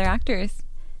know any other actors.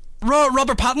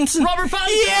 Robert Pattinson? Robert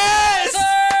Pattinson! Yes!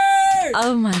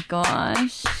 Oh my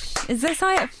gosh. Is this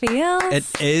how it feels?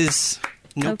 It is.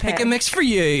 No Okay. pick and mix for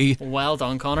you. Well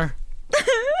done, Connor.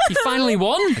 You finally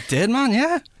won. I did, man,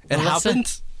 yeah. It Melissa?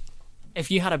 happened. If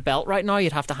you had a belt right now,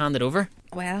 you'd have to hand it over.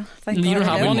 Well, thank You God don't I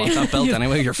have I one. wouldn't want that belt You-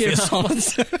 anyway, your you face don't on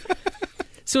it.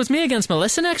 So it's me against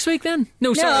Melissa next week then?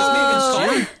 No, sorry, No. it's me against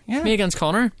Connor. Yeah. Me against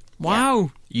Connor.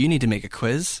 Wow. You need to make a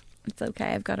quiz. It's okay.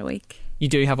 I've got a week. You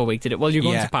do have a week to do it. Well, you're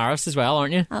going Yeah. to Paris as well,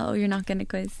 aren't you? Oh, you're not going to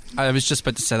quiz. I was just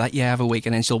about to say that. Yeah, I have a week,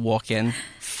 and then she'll walk in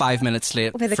 5 minutes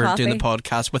late With a for doing the coffee.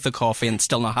 podcast with a coffee and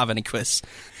still not have any quiz.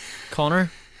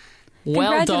 Connor,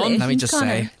 well done. Congratulations. Let me just Connor.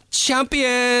 say,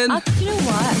 champion! Oh, do you know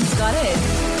what? I've got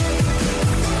it.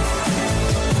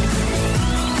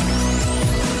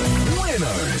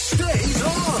 Winner stays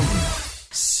on.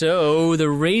 So the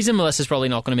reason Melissa's probably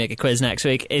not going to make a quiz next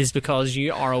week is because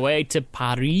you are away to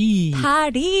Paris.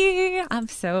 Party. I'm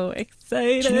so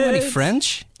excited. Do you know any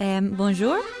French?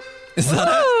 Bonjour. Is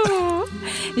that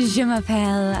Je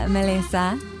m'appelle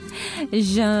Melissa.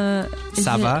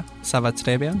 Ça va? Ça va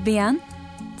très bien? Bien.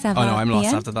 Ça va Oh no, I'm lost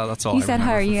bien? after that. That's all You I said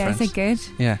how remember are you? from I said French.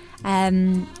 good. Yeah.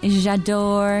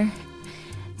 J'adore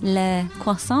le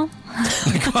croissant.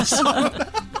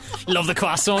 Love the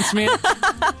croissants, mate.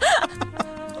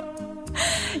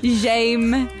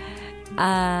 J'aime.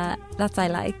 That's I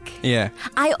like. Yeah.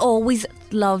 I always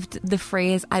loved the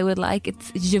phrase I would like.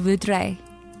 It's je voudrais.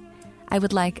 I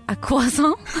would like a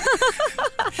croissant.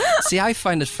 See, I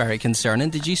find it very concerning.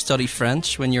 Did you study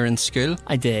French when you were in school?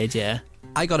 I did, yeah.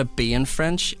 I got a B in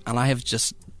French, and I have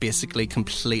just basically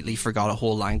completely forgot a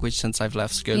whole language since I've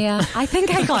left school. Yeah, I think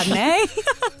I got an A.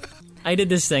 I did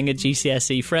this thing at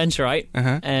GCSE French, right?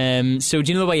 Uh-huh. So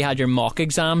do you know the way you had your mock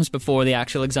exams before the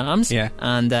actual exams? Yeah.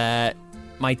 And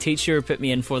my teacher put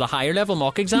me in for the higher level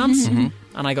mock exams, and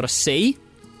I got a C.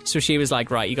 So she was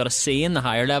like, right, you got a C in the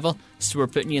higher level, so we're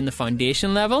putting you in the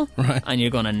foundation level, Right. and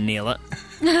you're going to nail it.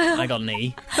 I got an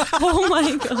E. Oh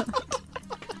my God.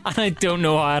 And I don't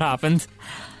know how it happened.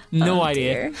 No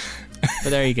idea. Dear. But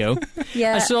there you go.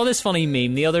 Yeah. I saw this funny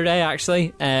meme the other day,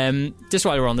 actually, just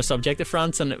while we were on the subject of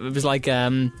France, and it was like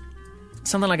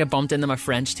something like I bumped into my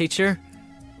French teacher,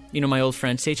 you know, my old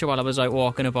French teacher, while I was out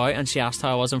walking about, and she asked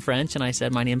how I was in French, and I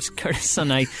said, my name's Curtis,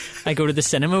 and I go to the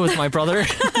cinema with my brother.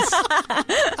 'Cause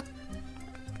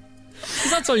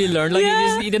that's all you learn. Like,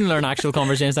 you didn't learn actual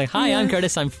conversations. Like, hi, I'm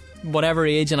Curtis, I'm whatever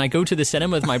age, and I go to the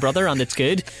cinema with my brother, and it's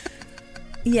good.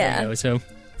 Yeah. There you go, so...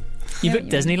 You booked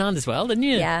Disneyland as well, didn't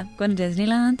you? Yeah, going to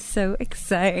Disneyland. So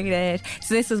excited.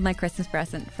 So this was my Christmas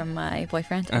present from my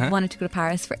boyfriend. I wanted to go to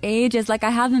Paris for ages. Like,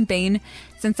 I haven't been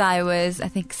since I was, I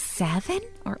think, 7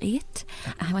 or 8.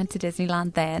 I went to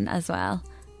Disneyland then as well.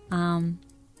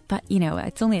 But, you know,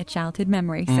 it's only a childhood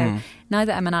memory. So now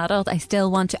that I'm an adult, I still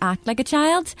want to act like a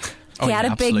child. Oh, Get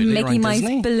yeah, a big absolutely, Mickey around Mouse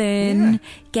Disney. balloon. Yeah.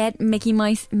 Get Minnie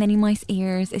Mouse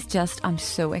ears. It's just, I'm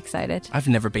so excited. I've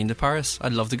never been to Paris.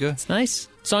 I'd love to go. It's nice.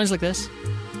 Sounds like this.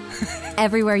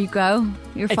 Everywhere you go,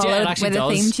 you're It followed actually with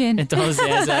does. a theme tune. It does,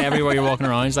 yeah. It's like everywhere you're walking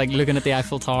around, it's like looking at the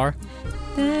Eiffel Tower.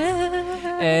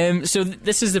 So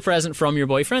this is the present from your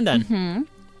boyfriend then? Mm-hmm.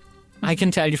 I can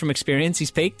tell you from experience,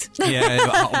 he's peaked. Yeah,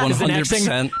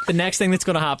 100%. The next thing that's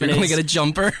going to happen You're going is... to get a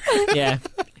jumper. Yeah,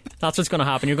 that's what's going to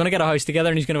happen. You're going to get a house together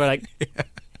and he's going to be like,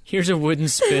 here's a wooden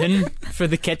spoon for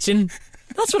the kitchen.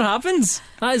 That's what happens.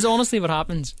 That is honestly what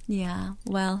happens. Yeah,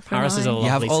 well, for Paris is a now. lovely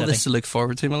You have all city. this to look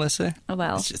forward to, Melissa. Oh,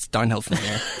 well. It's downhill from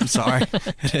here. I'm sorry.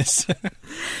 It is.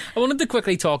 I wanted to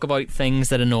quickly talk about things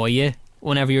that annoy you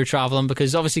whenever you're travelling,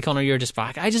 because obviously, Connor, you're just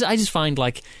back. I just find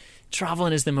like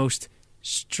travelling is the most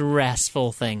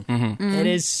stressful thing. It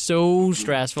is so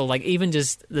stressful. Like, even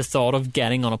just the thought of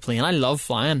getting on a plane. I love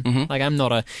flying. Like, I'm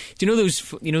not a... Do you know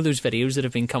those videos that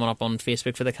have been coming up on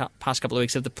Facebook for the past couple of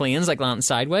weeks of the planes like landing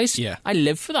sideways? Yeah. I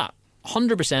live for that.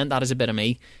 100%. That is a bit of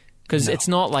me. Because No, it's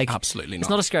not like... absolutely It's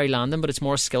not. not a scary landing, but it's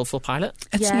more a skillful pilot.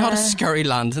 It's Yeah. not a scary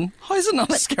landing. How is it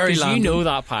not a scary Because you landing? know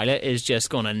that pilot is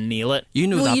just going to nail it. You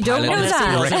know Well, that you don't pilot know is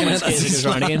that. wrecking it Unless as he he's goes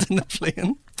round again. landing the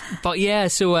plane. But yeah,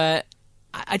 so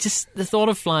I just, the thought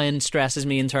of flying stresses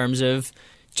me in terms of,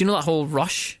 do you know that whole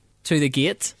rush to the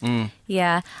gate?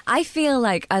 Yeah, I feel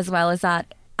like, as well as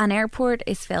that, an airport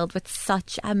is filled with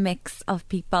such a mix of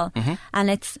people, and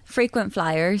it's frequent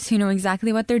flyers who know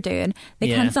exactly what they're doing. They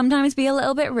Yeah. can sometimes be a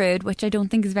little bit rude, which I don't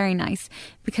think is very nice,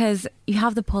 because you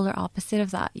have the polar opposite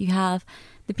of that. You have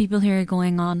the people who are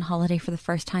going on holiday for the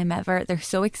first time ever. They're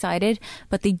so excited,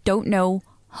 but they don't know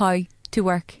how to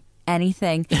work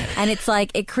anything, and it's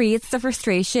like, it creates the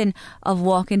frustration of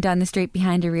walking down the street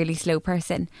behind a really slow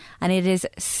person, and it is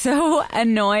so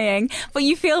annoying, but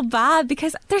you feel bad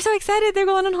because they're so excited, they're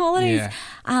going on holidays. Yeah.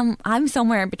 I'm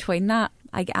somewhere in between that.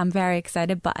 I'm very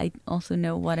excited, but I also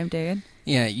know what I'm doing.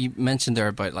 Yeah, you mentioned there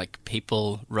about like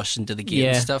people rushing to the gate Yeah.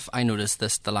 and stuff. I noticed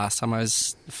this the last time I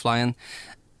was flying.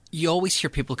 You always hear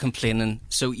people complaining.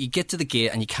 So you get to the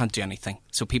gate and you can't do anything.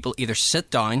 So people either sit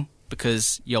down,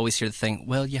 because you always hear the thing,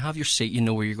 well, you have your seat, you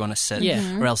know where you're going to sit.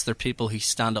 Yeah. Or else there are people who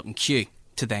stand up and queue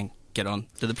to then get on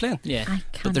to the plane. Yeah. I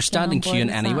can't But they're get standing on board queuing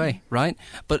with anyway, that. right?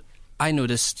 But I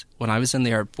noticed when I was in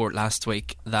the airport last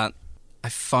week that I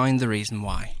found the reason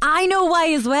why. I know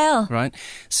why as well. Right?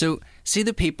 So, see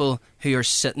the people who are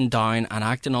sitting down and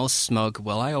acting all smug,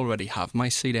 well, I already have my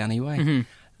seat anyway.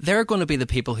 They're going to be the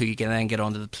people who can then get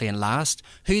onto the plane last,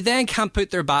 who then can't put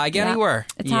their bag Yeah. anywhere.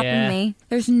 It's Yeah. happened to me.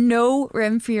 There's no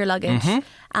room for your luggage.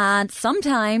 And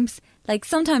sometimes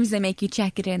they make you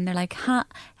check it in. They're like,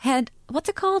 what's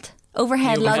it called?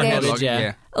 Overhead The overhead luggage. luggage,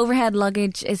 yeah. Overhead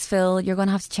luggage is full. You're going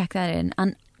to have to check that in.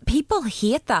 And people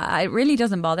hate that. It really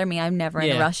doesn't bother me. I'm never in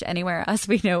Yeah. a rush anywhere, as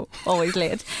we know, always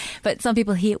late. But some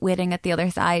people hate waiting at the other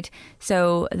side.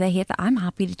 So they hate that. I'm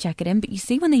happy to check it in. But you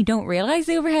see, when they don't realise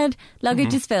the overhead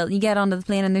luggage is filled, you get onto the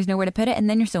plane and there's nowhere to put it. And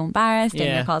then you're so embarrassed and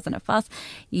Yeah. you're causing a fuss.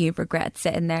 You regret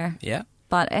sitting there. Yeah.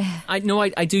 But I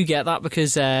do get that,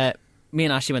 because me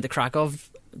and Ashley went to Krakow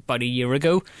about a year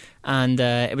ago, and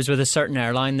it was with a certain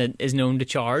airline that is known to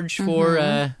charge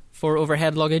for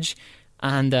overhead luggage,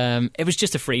 and it was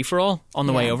just a free for all on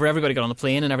the way Yeah. over. Everybody got on the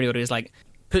plane, and everybody was like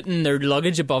putting their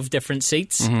luggage above different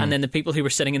seats, and then the people who were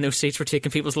sitting in those seats were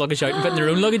taking people's luggage out and putting their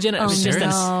own luggage in it. It was just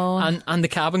no. and the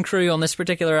cabin crew on this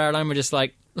particular airline were just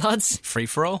like, lads, Free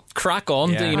for all. crack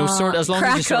on, Yeah. sort as long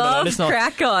as you crack sort it out. on, It's not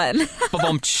crack on.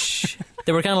 ba-bum-tsh.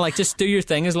 They were kind of like, just do your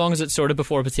thing as long as it's sorted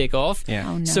before we take off. Yeah.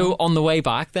 Oh, no. So on the way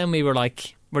back, then we were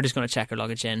like, we're just going to check our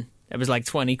luggage in. It was like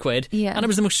 20 quid. Yeah. And it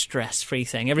was the most stress-free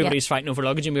thing. Everybody was fighting over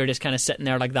luggage, and we were just kind of sitting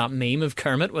there like that meme of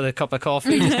Kermit with a cup of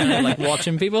coffee, just kind of like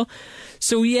watching people.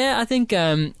 So yeah, I think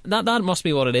that must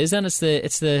be what it is then. It's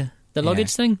the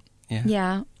luggage thing. Yeah.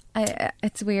 Yeah.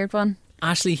 It's a weird one.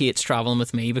 Ashley hates travelling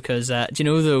with me because do you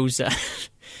know those? Do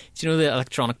you know the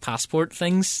electronic passport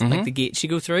things, like the gates you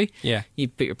go through? Yeah. You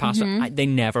put your passport. They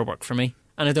never work for me,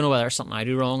 and I don't know whether it's something I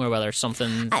do wrong or whether it's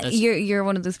something. You're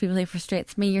one of those people who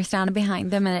frustrates me. You're standing behind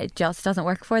them and it just doesn't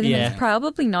work for them. Yeah. It's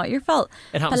probably not your fault.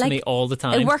 It happens But, to me all the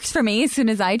time. It works for me as soon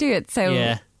as I do it. So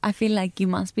Yeah. I feel like you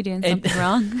must be doing something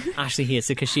wrong. Ashley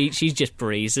hates it because she just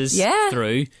breezes Yeah.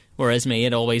 through, whereas me,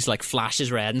 it always like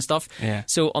flashes red and stuff. Yeah.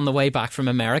 So on the way back from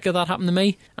America, that happened to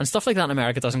me, and stuff like that in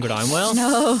America doesn't go down well.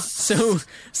 No. So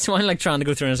I'm like trying to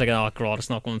go through, and it's like, oh god,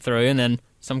 it's not going through. And then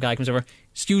some guy comes over,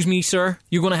 excuse me, sir,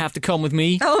 you're going to have to come with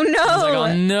me. Oh no. I was like,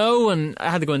 oh no, and I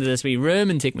had to go into this wee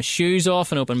room and take my shoes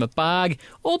off and open my bag,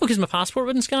 all because my passport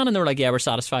wouldn't scan, and they were like, yeah, we're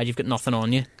satisfied, you've got nothing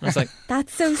on you. And I was like,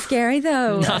 That's so scary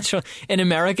though. natural. In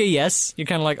America, yes, you're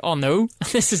kind of like, oh no,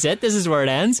 this is it, this is where it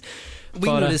ends. We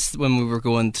noticed when we were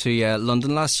going to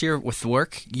London last year with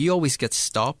work, you always get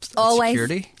stopped at Always.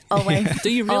 security. Do Always.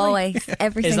 you really? Always.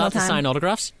 Every Is single that to time. sign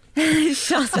autographs?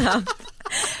 Shut up.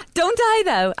 Don't die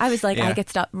though. I was like, Yeah. I get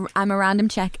stopped. I'm a random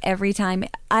check every time.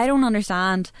 I don't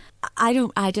understand.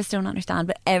 I just don't understand.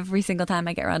 But every single time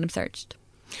I get random searched.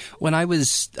 When I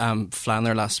was flying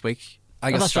there last week, I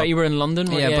Oh, got that's stopped. right, you were in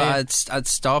London. Yeah, but I'd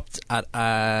stopped at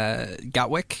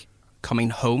Gatwick coming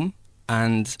home,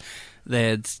 and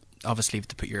they'd obviously have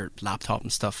to put your laptop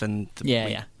and stuff in the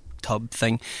wee tub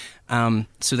thing.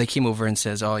 So they came over and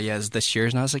says, oh yeah, is this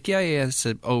yours? And I was like, yeah. I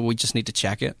said, oh, we just need to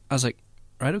check it. I was like,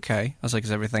 right, okay. I was like,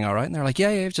 is everything all right? And they're like,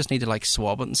 yeah, just need to like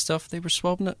swab it and stuff. They were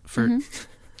swabbing it for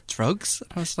drugs.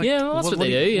 I was like, Yeah, well, that's what they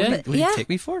do, yeah. What do Yeah. you take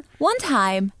me for? One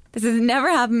time, this has never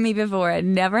happened to me before. It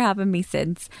never happened to me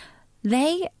since.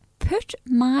 They put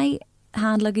my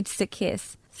hand luggage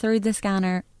suitcase through the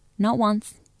scanner not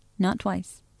once, not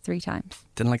twice, 3 times.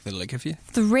 Didn't like the look of you.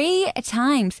 3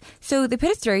 times. So they put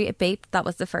it through, it beeped. That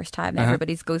was the first time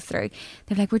everybody's goes through.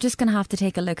 They're like, we're just going to have to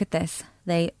take a look at this.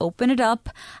 They open it up,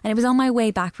 and it was on my way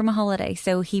back from a holiday.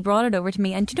 So he brought it over to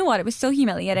me, and do you know what? It was so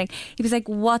humiliating. He was like,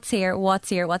 what's here? What's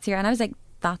here? What's here? And I was like,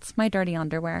 that's my dirty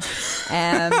underwear. So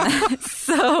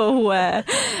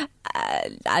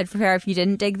I'd prefer if you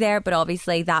didn't dig there, but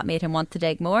obviously that made him want to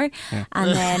dig more. Yeah.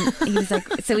 And then he was like,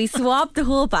 so he swabbed the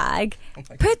whole bag,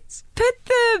 put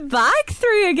the bag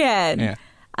through again. Yeah.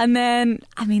 And then,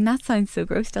 I mean, that sounds so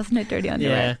gross, doesn't it? Dirty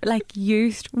underwear. Yeah. Like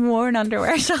used, worn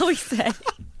underwear, shall we say. Then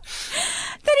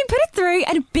he put it through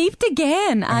and it beeped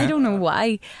again. I don't know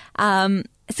why.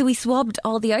 So he swabbed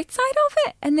all the outside of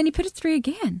it and then he put it through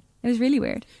again. It was really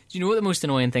weird. Do you know what the most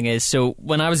annoying thing is? So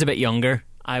when I was a bit younger,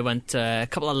 I went a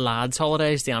couple of lads'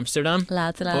 holidays to Amsterdam.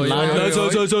 Lads. A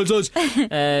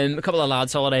couple of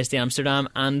lads' holidays to Amsterdam,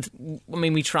 and I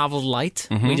mean, we travelled light.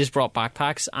 We just brought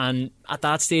backpacks, and at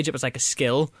that stage, it was like a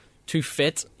skill to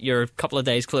fit your couple of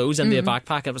days' clothes into a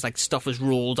backpack. It was like stuff was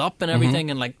rolled up and everything,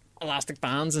 and like elastic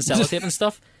bands and sellotape and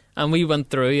stuff. And we went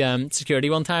through security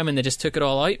one time, and they just took it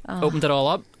all out, opened it all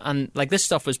up, and like this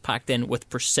stuff was packed in with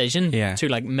precision to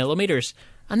like millimeters.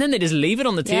 And then they just leave it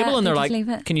on the table, and they're like,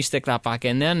 "Can you stick that back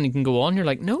in then?" And you can go on. You're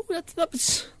like, "No,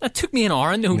 that took me an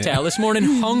hour in the hotel this morning,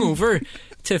 hungover,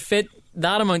 to fit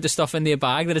that amount of stuff into a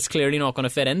bag that it's clearly not going to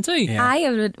fit into." Yeah. I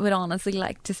would honestly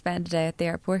like to spend a day at the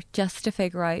airport just to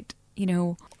figure out, you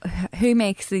know, who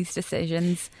makes these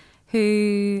decisions,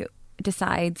 who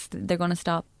decides that they're going to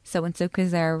stop so and so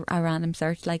because they're a random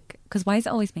search. Like, because why is it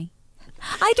always me?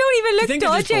 I don't even think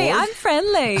look they're just dodgy. bored? I'm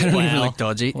friendly. I don't even Well, look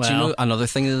dodgy. Do you well. know another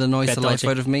thing that annoys Bit the life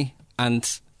dodgy. out of me?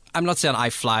 And I'm not saying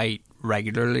I fly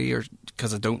regularly or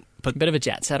because I don't, but Bit of a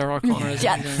jet setter, O'Connor. isn't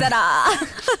Jet he?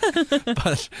 setter.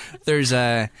 but there's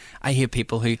I hear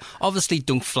people who obviously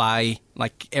don't fly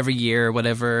like every year or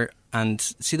whatever, and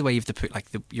see the way you have to put like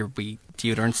your wee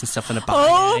deodorants and stuff in a bag.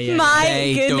 Oh yeah. my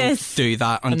They goodness. don't do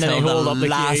that then until they hold the up the queue.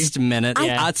 last minute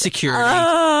Yeah. at security,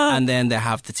 and then they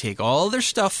have to take all their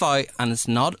stuff out, and it's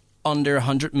not under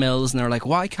 100 mils, and they're like,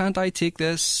 why can't I take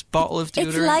this bottle of deodorant?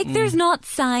 It's like there's not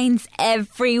signs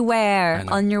everywhere I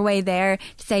know. on your way there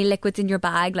to say liquids in your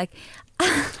bag. Like,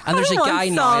 And there's a I guy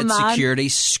once now saw a at man- security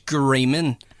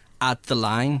screaming at the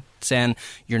line saying,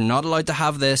 you're not allowed to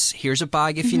have this, here's a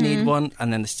bag if you Mm-hmm. need one,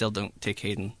 and then they still don't take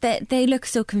Hayden. They look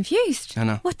so confused. I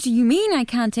know. What do you mean I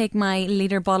can't take my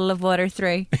litre bottle of water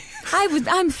through?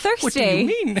 I'm thirsty. What do you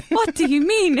mean? What do you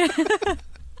mean?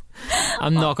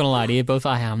 I'm not going to lie to you both.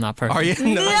 I am that person. Are you?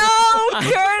 No,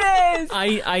 Curtis.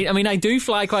 I mean, I do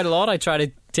fly quite a lot. I try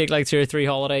to take like 2 or 3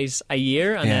 holidays a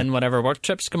year, and Yeah. then whatever work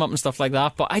trips come up and stuff like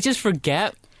that. But I just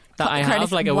forget that I Curtis,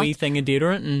 have like a wee thing of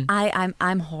deodorant. And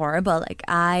I'm horrible. Like,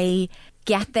 I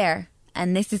get there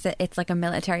and it's like a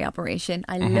military operation.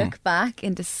 I look back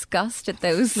in disgust at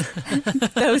those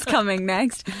those coming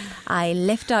next. I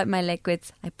lift out my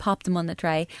liquids, I pop them on the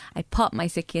tray, I pop my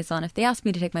suitcase on. If they ask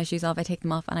me to take my shoes off, I take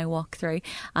them off and I walk through,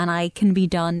 and I can be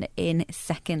done in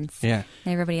seconds. Yeah.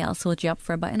 And everybody else holds you up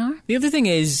for about an hour. The other thing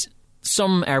is,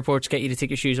 some airports get you to take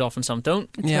your shoes off and some don't.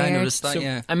 Yeah, I weird. noticed that. So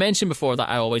Yeah. I mentioned before that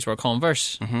I always wear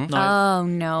Converse. Now, Oh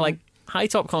no. like high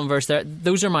top Converse,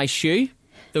 those are my shoe.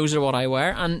 Those are what I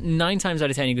wear. And 9 times out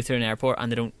of 10 you go through an airport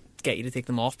and they don't get you to take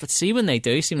them off. But see, when they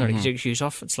do, see when they take your shoes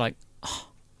off, it's like, oh,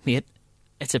 mate,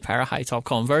 it's a pair of high top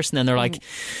Converse. And then they're like,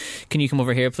 can you come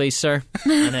over here please, sir?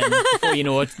 And then before you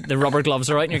know it, the rubber gloves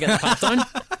are out and you're getting the pat down.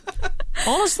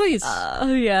 Honestly, it's...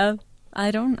 Oh yeah.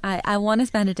 I want to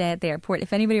spend a day at the airport.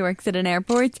 If anybody works at an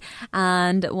airport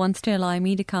and wants to allow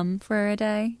me to come for a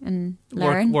day and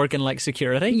learn. working like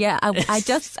security. Yeah, I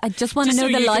just want to Just know so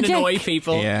the you logic. can annoy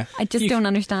people. Yeah. I just don't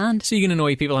understand. So you can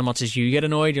annoy people how much as you get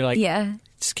annoyed. You're like, Yeah.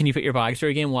 can you put your bag through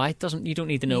again? Why? You don't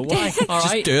need to know why. All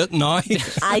Just right. do it now.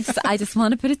 I just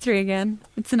want to put it through again.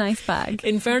 It's a nice bag.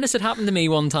 In fairness, it happened to me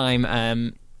one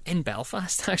time in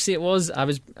Belfast. Actually, it was. I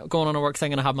was going on a work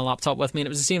thing and I had my laptop with me, and it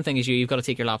was the same thing as you. You've got to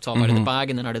take your laptop out of the bag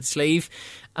and then out of the sleeve.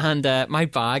 And my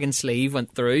bag and sleeve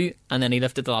went through, and then he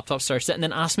lifted the laptop, searched it, and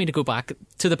then asked me to go back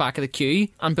to the back of the queue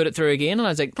and put it through again. And I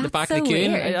was like, the That's back of so the queue.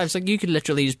 weird. And I was like, you could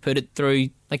literally just put it through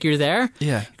like you're there.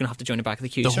 Yeah. You're gonna have to join the back of the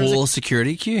queue. The So I was whole like,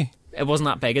 security queue. it wasn't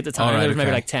that big at the time. All right, There was maybe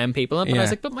okay. like 10 people in it. But I Yeah.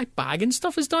 was like, but my bag and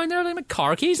stuff is down there. Like my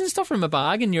car keys and stuff are in my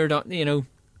bag, and you're not,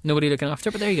 nobody looking after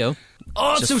it. But there you go.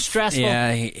 Oh, it's so stressful.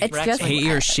 Yeah, It's just Wrecks me.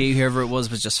 he or she, whoever it was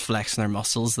just flexing their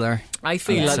muscles there. I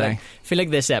feel would like say.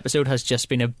 this episode has just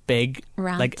been a big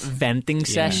Rant. like venting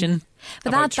session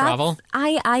But about travel.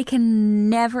 I can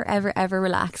never ever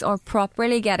relax or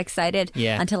properly get excited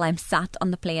Yeah. until I'm sat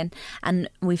on the plane and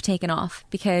we've taken off,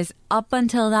 because up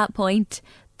until that point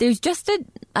there's just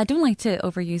I don't like to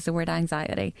overuse the word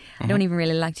anxiety. I don't even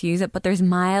really like to use it, but there's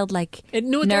mild like It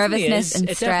definitely nervousness is. and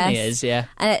It stress. definitely is, yeah.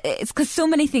 And it's because so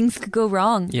many things could go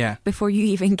wrong Yeah. before you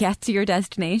even get to your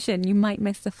destination. You might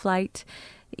miss the flight.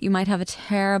 You might have a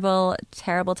terrible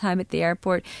time at the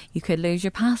airport. You could lose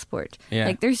your passport. Yeah.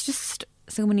 Like there's just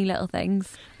so many little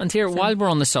things. And here, while we're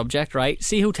on the subject, right?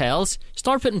 See hotels,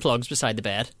 start putting plugs beside the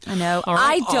bed. I know. All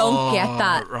right. I don't get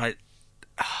that. Right.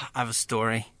 I have a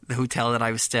story. The hotel that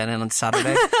I was staying in on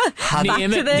Saturday.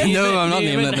 Name it. this. No, I'm not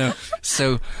naming it. No.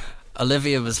 So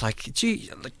Olivia was like, "Gee,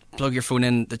 like, plug your phone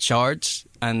in the charge."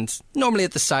 And normally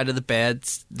at the side of the bed,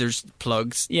 there's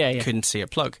plugs. Yeah. Couldn't see a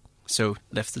plug, so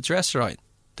lift the dresser out.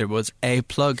 There was a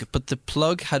plug, but the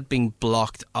plug had been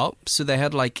blocked up, so they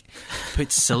had like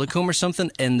put silicone or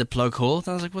something in the plug hole. And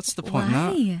I was like, "What's the point in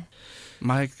that?" Why?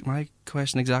 My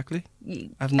question exactly? I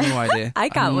have no idea. I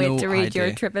can't have wait no to read your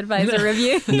idea. TripAdvisor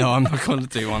review. No, I'm not going to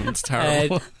do one. It's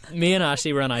terrible. Me and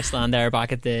Ashley were in Iceland there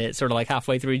back at the sort of like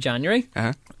halfway through January.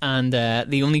 Uh-huh. And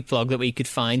the only plug that we could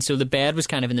find, so the bed was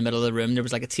kind of in the middle of the room. There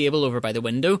was like a table over by the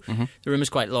window. Mm-hmm. The room was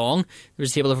quite long. There was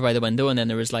a table over by the window, and then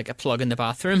there was like a plug in the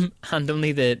bathroom, and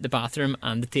only the bathroom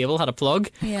and the table had a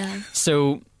plug. Yeah.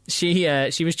 So she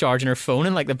was charging her phone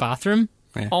in like the bathroom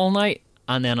Yeah. all night.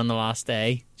 And then on the last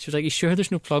day, she was like, "You sure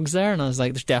there's no plugs there?" And I was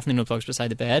like, "There's definitely no plugs beside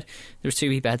the bed. There's 2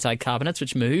 wee bedside cabinets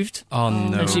which moved." Oh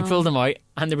no! And she pulled them out,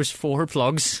 and there was 4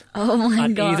 plugs Oh my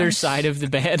on god. either side of the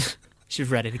bed. She was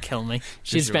ready to kill me.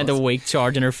 She'd She spent was. a week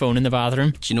charging her phone in the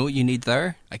bathroom. Do you know what you need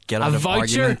there? A get out A of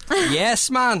voucher? argument. Yes,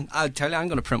 man. I'll tell you, I'm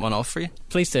going to print one off for you.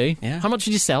 Please do. Yeah. How much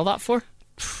did you sell that for?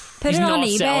 Put He's it on not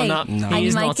selling eBay, that. No. and He you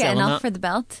is might not get selling enough that. for the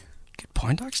belt. Good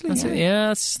point, actually. That's yeah. it. Yeah,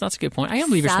 that's a good point. I can't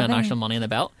believe you're spending Savvy. actual money on the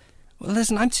belt. Well,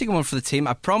 listen, I'm taking one for the team.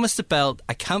 I promised a belt.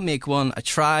 I can't make one. I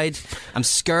tried. I'm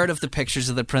scared of the pictures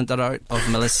that they printed out of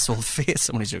Melissa's whole face.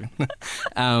 I'm only joking.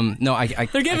 No, I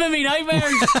They're giving me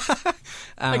nightmares.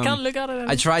 I can't look at it.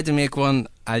 I tried to make one.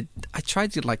 I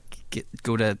tried to like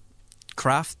go to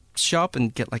craft shop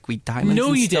and get like wee diamonds. No,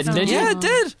 and you stuff. didn't, did you? Yeah, I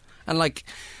did. And like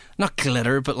not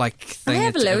glitter, but like They thing.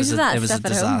 have It loads was of that it was a stuff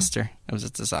at home. disaster. It was a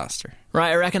disaster.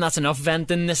 Right, I reckon that's enough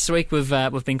venting this week. We've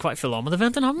been quite full on with the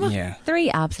venting, haven't we? Yeah. 3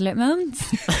 absolute moments.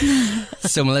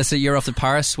 So Melissa, you're off to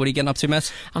Paris. What are you getting up to,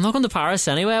 mate? I'm not going to Paris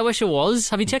anyway. I wish I was.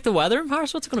 Have you checked the weather in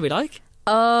Paris? What's it going to be like?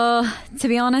 To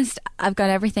be honest, I've got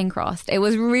everything crossed. It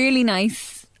was really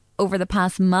nice over the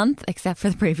past month, except for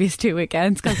the previous 2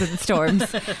 weekends because of the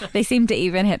storms. They seemed to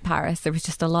even hit Paris. There was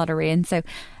just a lot of rain, so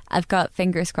I've got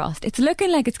fingers crossed. It's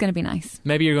looking like it's going to be nice.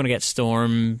 Maybe you're going to get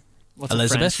Storm. What's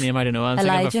Elizabeth? a French name? I don't know. I'm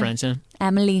thinking of a Elijah. French name.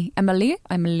 I'm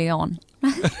Leon.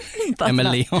 Emma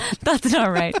Leon. That's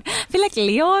not right. I feel like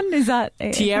Leon is that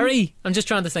Thierry. I'm just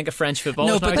trying to think of French football.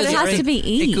 No, It's but not But it has Thierry. to be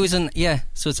E. It goes in, yeah.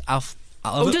 So it's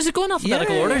Oh, does it go in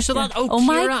alphabetical Yeah. order? So that Oh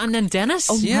my- Kira and then Dennis.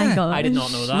 Oh Yeah. my god! I did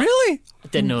not know that. Really?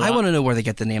 Didn't know that. I want to know where they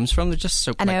get the names from. They're just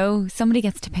so I know somebody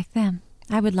gets to pick them.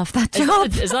 I would love that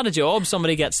job. Is that a job?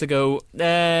 Somebody gets to go,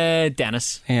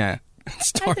 Dennis. Yeah.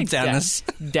 Storm I think Dennis.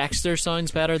 Dexter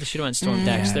sounds better. They should have went Storm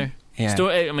Dexter. Yeah.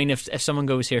 I mean, if someone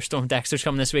goes here, Storm Dexter's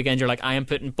coming this weekend, you're like, I am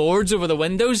putting boards over the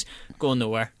windows, going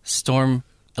nowhere. Storm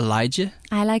Elijah.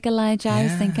 I like Elijah. I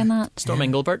was Yeah. thinking that. Storm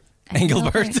Engelbert.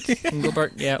 Engelbert.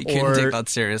 Engelbert, yeah. You couldn't or take that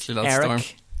seriously, that Eric. Storm.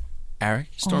 Eric.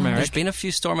 Storm Eric. There's been a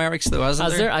few Storm Erics though, hasn't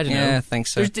Has there? there? I don't know. Yeah, I think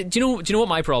so. Do you know what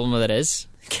my problem with it is?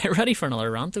 Get ready for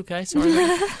another rant, okay? Sorry.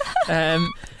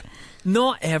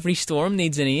 Not every storm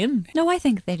needs a name. No, I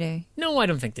think they do. No, I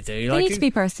don't think they do. They need to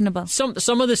be personable.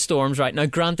 Some of the storms right now,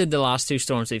 granted the last two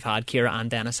storms we've had, Kira and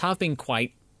Dennis, have been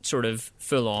quite sort of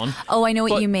full on. Oh, I know what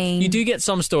But you mean. You do get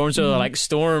some storms where like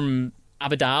Storm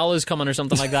Abadal is coming or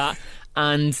something like that,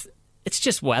 and it's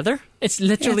just weather. It's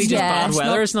literally just Yeah. bad It's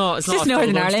weather. It's not. It's just not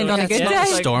a Northern full-blown Ireland storm. on a good Yeah, day.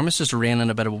 it's like- Storm is just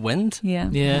raining a bit of wind. Yeah.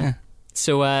 Yeah.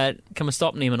 So can we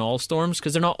stop naming all storms,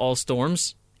 because they're not all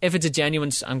storms. If it's a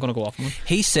genuine, I'm going to go off on one.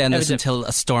 He's saying this Everything- until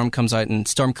a storm comes out, and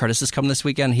Storm Curtis is coming this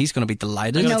weekend. He's going to be I'm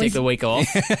delighted. going to take he's- the week off.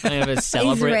 I'm going to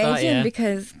celebrate He's that. raging Yeah,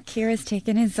 because Kira's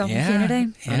taken his Yeah.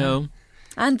 opportunity. I know.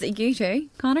 And you too,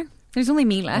 Connor. There's only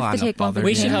me left Well, I'm to not take one for bothered.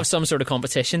 We the should team. have some sort of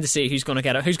competition to see who's going to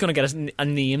get a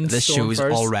named This storm show is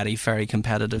first. already very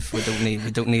competitive. We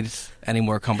don't need any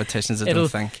more competitions. I don't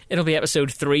think. It'll be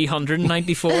episode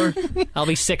 394. I'll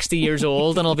be 60 years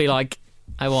old and I'll be like,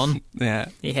 I won. Yeah,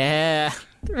 Yeah.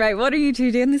 Right, what are you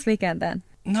two doing this weekend then?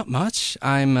 not much.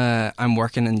 I'm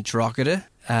working in Drogheda,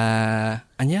 and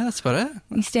yeah, that's about it.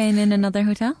 You staying in another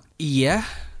hotel? Yeah.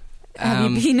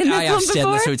 Have you been in this I have one stayed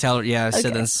in this before? hotel. Yeah, I've stayed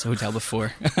Okay. in this hotel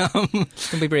before.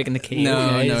 Don't be breaking the key. No,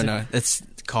 okay, is it? no. It's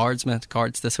cards, man.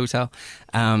 Cards, this hotel.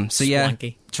 So yeah,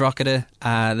 Swanky. Drogheda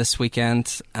this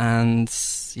weekend. And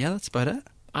yeah, that's about it.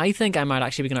 I think I might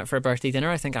actually be going out for a birthday dinner.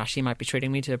 I think Ashley might be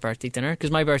treating me to a birthday dinner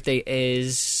because my birthday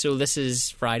is, so this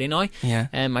is Friday now. Yeah.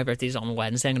 And my birthday is on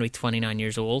Wednesday. I'm going to be 29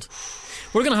 years old.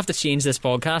 We're going to have to change this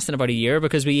podcast in about a year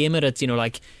because we aim it at,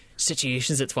 like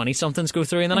situations that 20-somethings go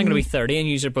through, and then I'm going to be 30 and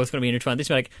you're both going to be in your 20s,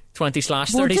 so like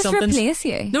 20/30 We'll just somethings. replace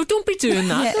you. No, don't be doing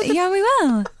that. Yeah, we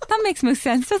will. That makes most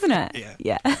sense, doesn't it?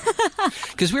 Yeah.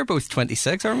 Because we're both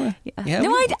 26, aren't we? Yeah.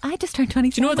 No, I just turned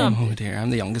 27. Do you know what that? Oh dear, I'm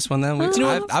the youngest one then. you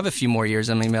know I have a few more years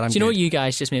in me, mate. Do you know what you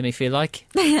guys just made me feel like?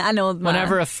 An old man.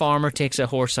 Whenever a farmer takes a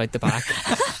horse out the back.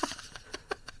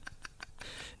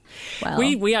 Well,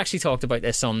 We actually talked about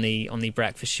this on the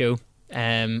breakfast show.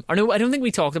 Or no, I don't think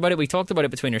we talked about it. We talked about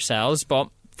it between ourselves. But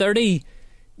 30,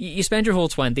 you spend your whole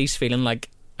 20s feeling like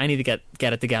I need to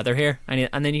get it together here,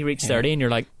 and then you reach 30 and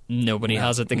you're like nobody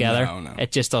has it together. No.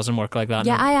 It just doesn't work like that.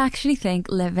 yeah, no. I actually think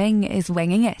living is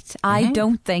winging it. I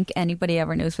don't think anybody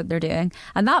ever knows what they're doing.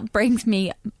 And that brings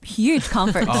me huge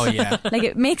comfort. Oh yeah. Like,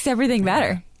 it makes everything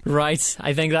better. Right,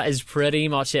 I think that is pretty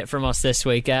much it from us this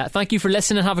week. Thank you for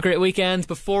listening. Have a great weekend.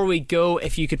 Before we go,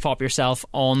 if you could pop yourself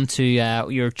onto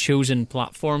your chosen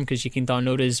platform, because you can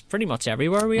download us pretty much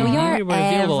everywhere. We are We're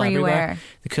available everywhere. everywhere.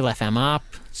 The Cool FM app,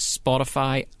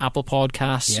 Spotify, Apple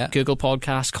Podcasts, Yeah. Google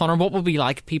Podcasts. Connor, what would we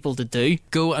like people to do?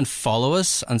 Go and follow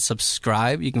us and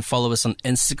subscribe. You can follow us on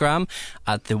Instagram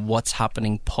at the What's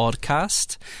Happening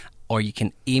Podcast. Or you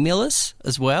can email us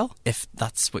as well if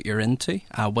that's what you're into.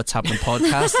 What's Happening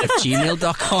Podcast at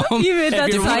gmail.com. You made that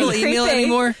If you're sound People email creepy.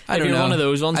 anymore? I If don't you're know. one of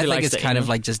those ones I who think likes it's to kind of email.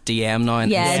 like just DM now.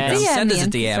 And Yeah, Instagram. DM Send us a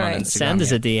me, DM on right. Instagram. Send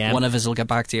us a DM. One of us will get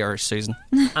back to you, or Susan.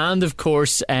 And of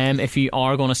course, if you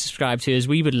are going to subscribe to us,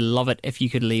 we would love it if you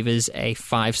could leave us a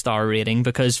 5-star rating,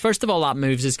 because first of all, that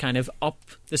moves us kind of up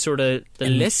the sort of the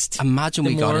list. Imagine The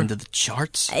we got more- into the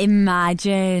charts.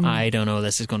 Imagine. I don't know.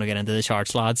 This is going to get into the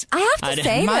charts, lads. I have to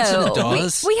say, imagine though, it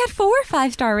does. we had 4 or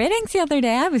 5-star ratings the other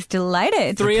day. I was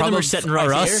delighted. 3 of them are problem sitting for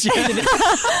right us. here. But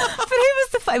who was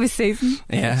the... It was Susan.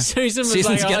 Yeah. Susan was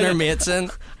Susan's like, getting "Oh, her yeah." mates in.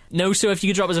 No, so if you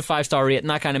could drop us a 5-star rating,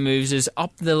 that kind of moves us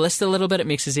up the list a little bit. It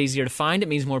makes us easier to find. It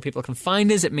means more people can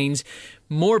find us. It means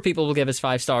more people will give us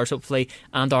 5 stars, hopefully.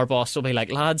 And our boss will be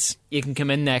like, lads, you can come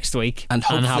in next week And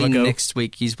have a hopefully go. next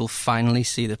week you will finally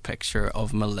see the picture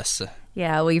of Melissa.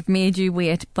 Yeah, we've made you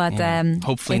wait, but Yeah.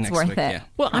 Hopefully it's next worth week, it. yeah.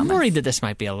 Well, I'm worried that this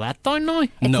might be a letdown now.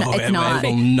 No, it's not. It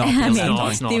will not be I a mean,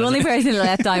 letdown. it's not, the is only it? person who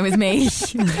let down was me.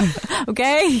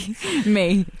 Okay?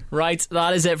 Me. Right,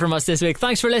 that is it from us this week.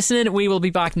 Thanks for listening. We will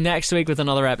be back next week with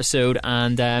another episode.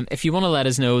 And if you want to let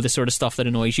us know the sort of stuff that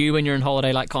annoys you when you're on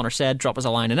holiday, like Connor said, drop us a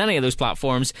line on any of those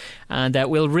platforms, and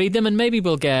we'll read them. And maybe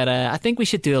we'll get. I think we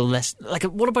should do a list list. Like,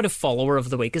 what about a follower of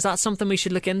the week? Is that something we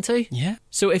should look into? Yeah.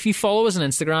 So if you follow us on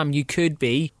Instagram, you could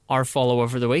be our follower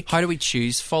of the week. How do we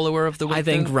choose follower of the week? I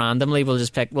think then? randomly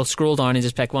we'll scroll down and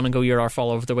just pick one and go, you're our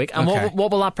follower of the week. And Okay.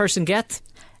 what will that person get?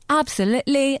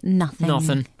 Absolutely nothing.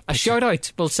 Nothing. A shout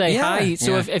out. We'll say Yeah, hi.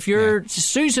 So yeah, if you're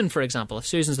Susan, for example, if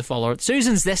Susan's the follower,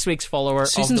 Susan's this week's follower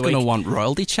Susan's of the week. going to want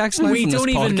royalty checks now We from this don't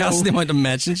even podcast. know. The amount of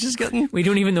mentions she's getting. We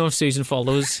don't even know if Susan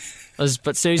follows us,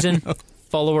 but Susan,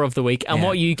 follower of the week. And Yeah.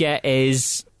 what you get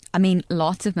is I mean,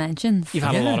 lots of mentions. you've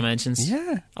had a Yeah. lot of mentions.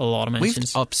 Yeah. A lot of We've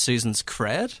mentions. upped Susan's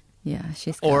cred. Yeah,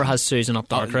 she's Or good. has Susan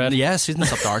upped our cred? Yeah,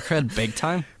 Susan's upped our cred big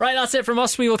time. Right, that's it from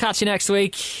us. We will catch you next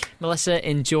week. Melissa,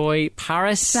 enjoy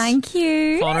Paris. Thank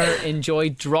you. Connor, enjoy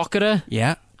Drogheda.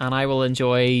 Yeah. And I will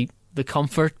enjoy the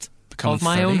comfort Becoming of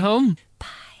my 30. own home.